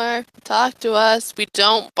more. Talk to us. We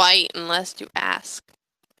don't bite unless you ask.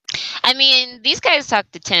 I mean, these guys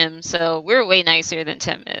talk to Tim, so we're way nicer than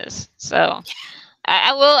Tim is. So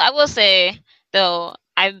I will say though,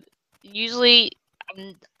 I'm usually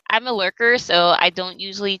I'm a lurker, so I don't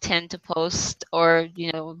usually tend to post or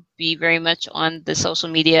be very much on the social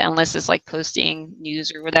media unless it's like posting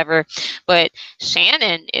news or whatever. But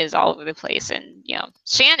Shannon is all over the place, and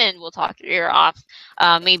Shannon will talk your ear off.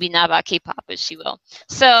 Maybe not about K-pop, but she will.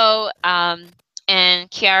 So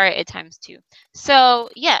and Kiara at times too. So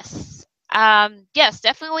yes, yes,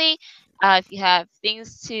 definitely. If you have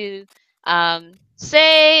things to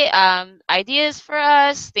say, ideas for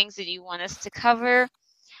us, things that you want us to cover,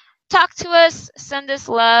 talk to us, send us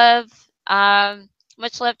love.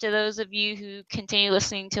 Much love to those of you who continue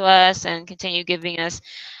listening to us and continue giving us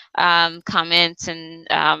comments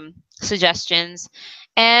and suggestions.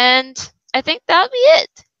 And I think that'll be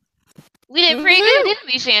it. We did pretty good, didn't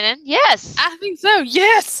we, Shannon? Yes. I think so.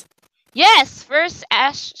 Yes. Yes. First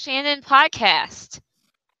Ashe Shannon podcast.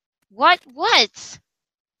 What?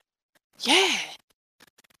 Yeah.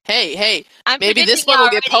 Hey. I'm Maybe this predicting one will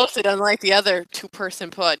already. get posted unlike the other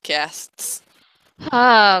two-person podcasts.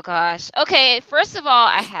 Oh gosh. Okay. First of all,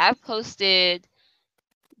 I have posted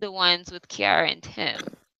the ones with Kiara and Tim.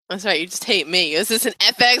 That's right. You just hate me. This is an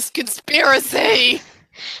FX conspiracy.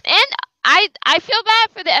 And I feel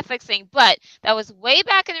bad for the FX thing, but that was way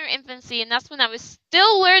back in their infancy, and that's when I was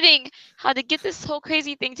still learning how to get this whole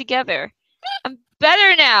crazy thing together. I'm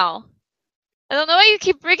better now. I don't know why you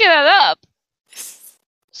keep bringing that up.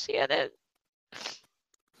 Shannon.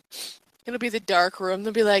 It'll be the dark room.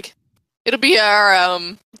 They'll be like, it'll be our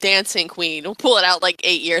dancing queen. We'll pull it out like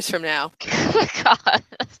 8 years from now. Oh my god.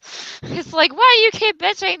 It's like, why do you keep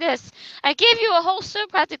bitching this? I gave you a whole show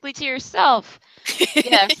practically to yourself.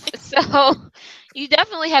 Yes. So you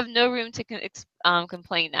definitely have no room to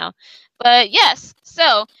complain now. But yes,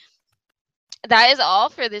 so that is all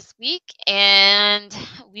for this week, and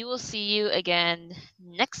we will see you again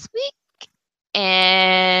next week,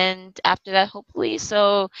 and after that, hopefully.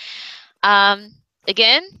 So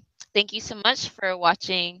again, thank you so much for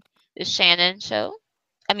watching the Shannon show.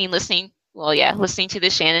 I mean, listening to the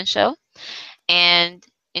Shannon show, and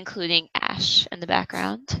including Ashe in the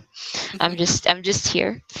background. I'm just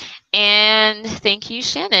here. And thank you,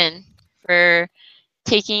 Shannon, for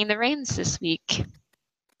taking the reins this week.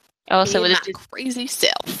 Also, Being my crazy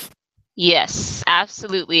self. Yes,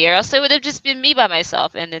 absolutely. Or else it would have just been me by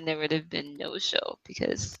myself, and then there would have been no show,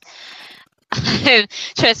 because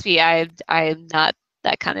trust me, I am not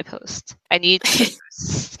that kind of host. I need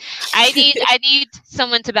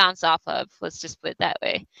someone to bounce off of. Let's just put it that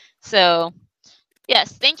way. So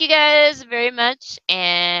yes, thank you guys very much,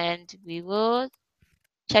 and we will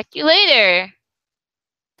check you later.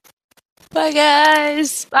 Bye,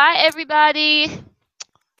 guys. Bye, everybody.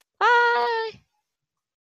 Bye.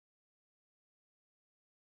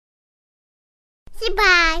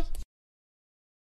 Bye.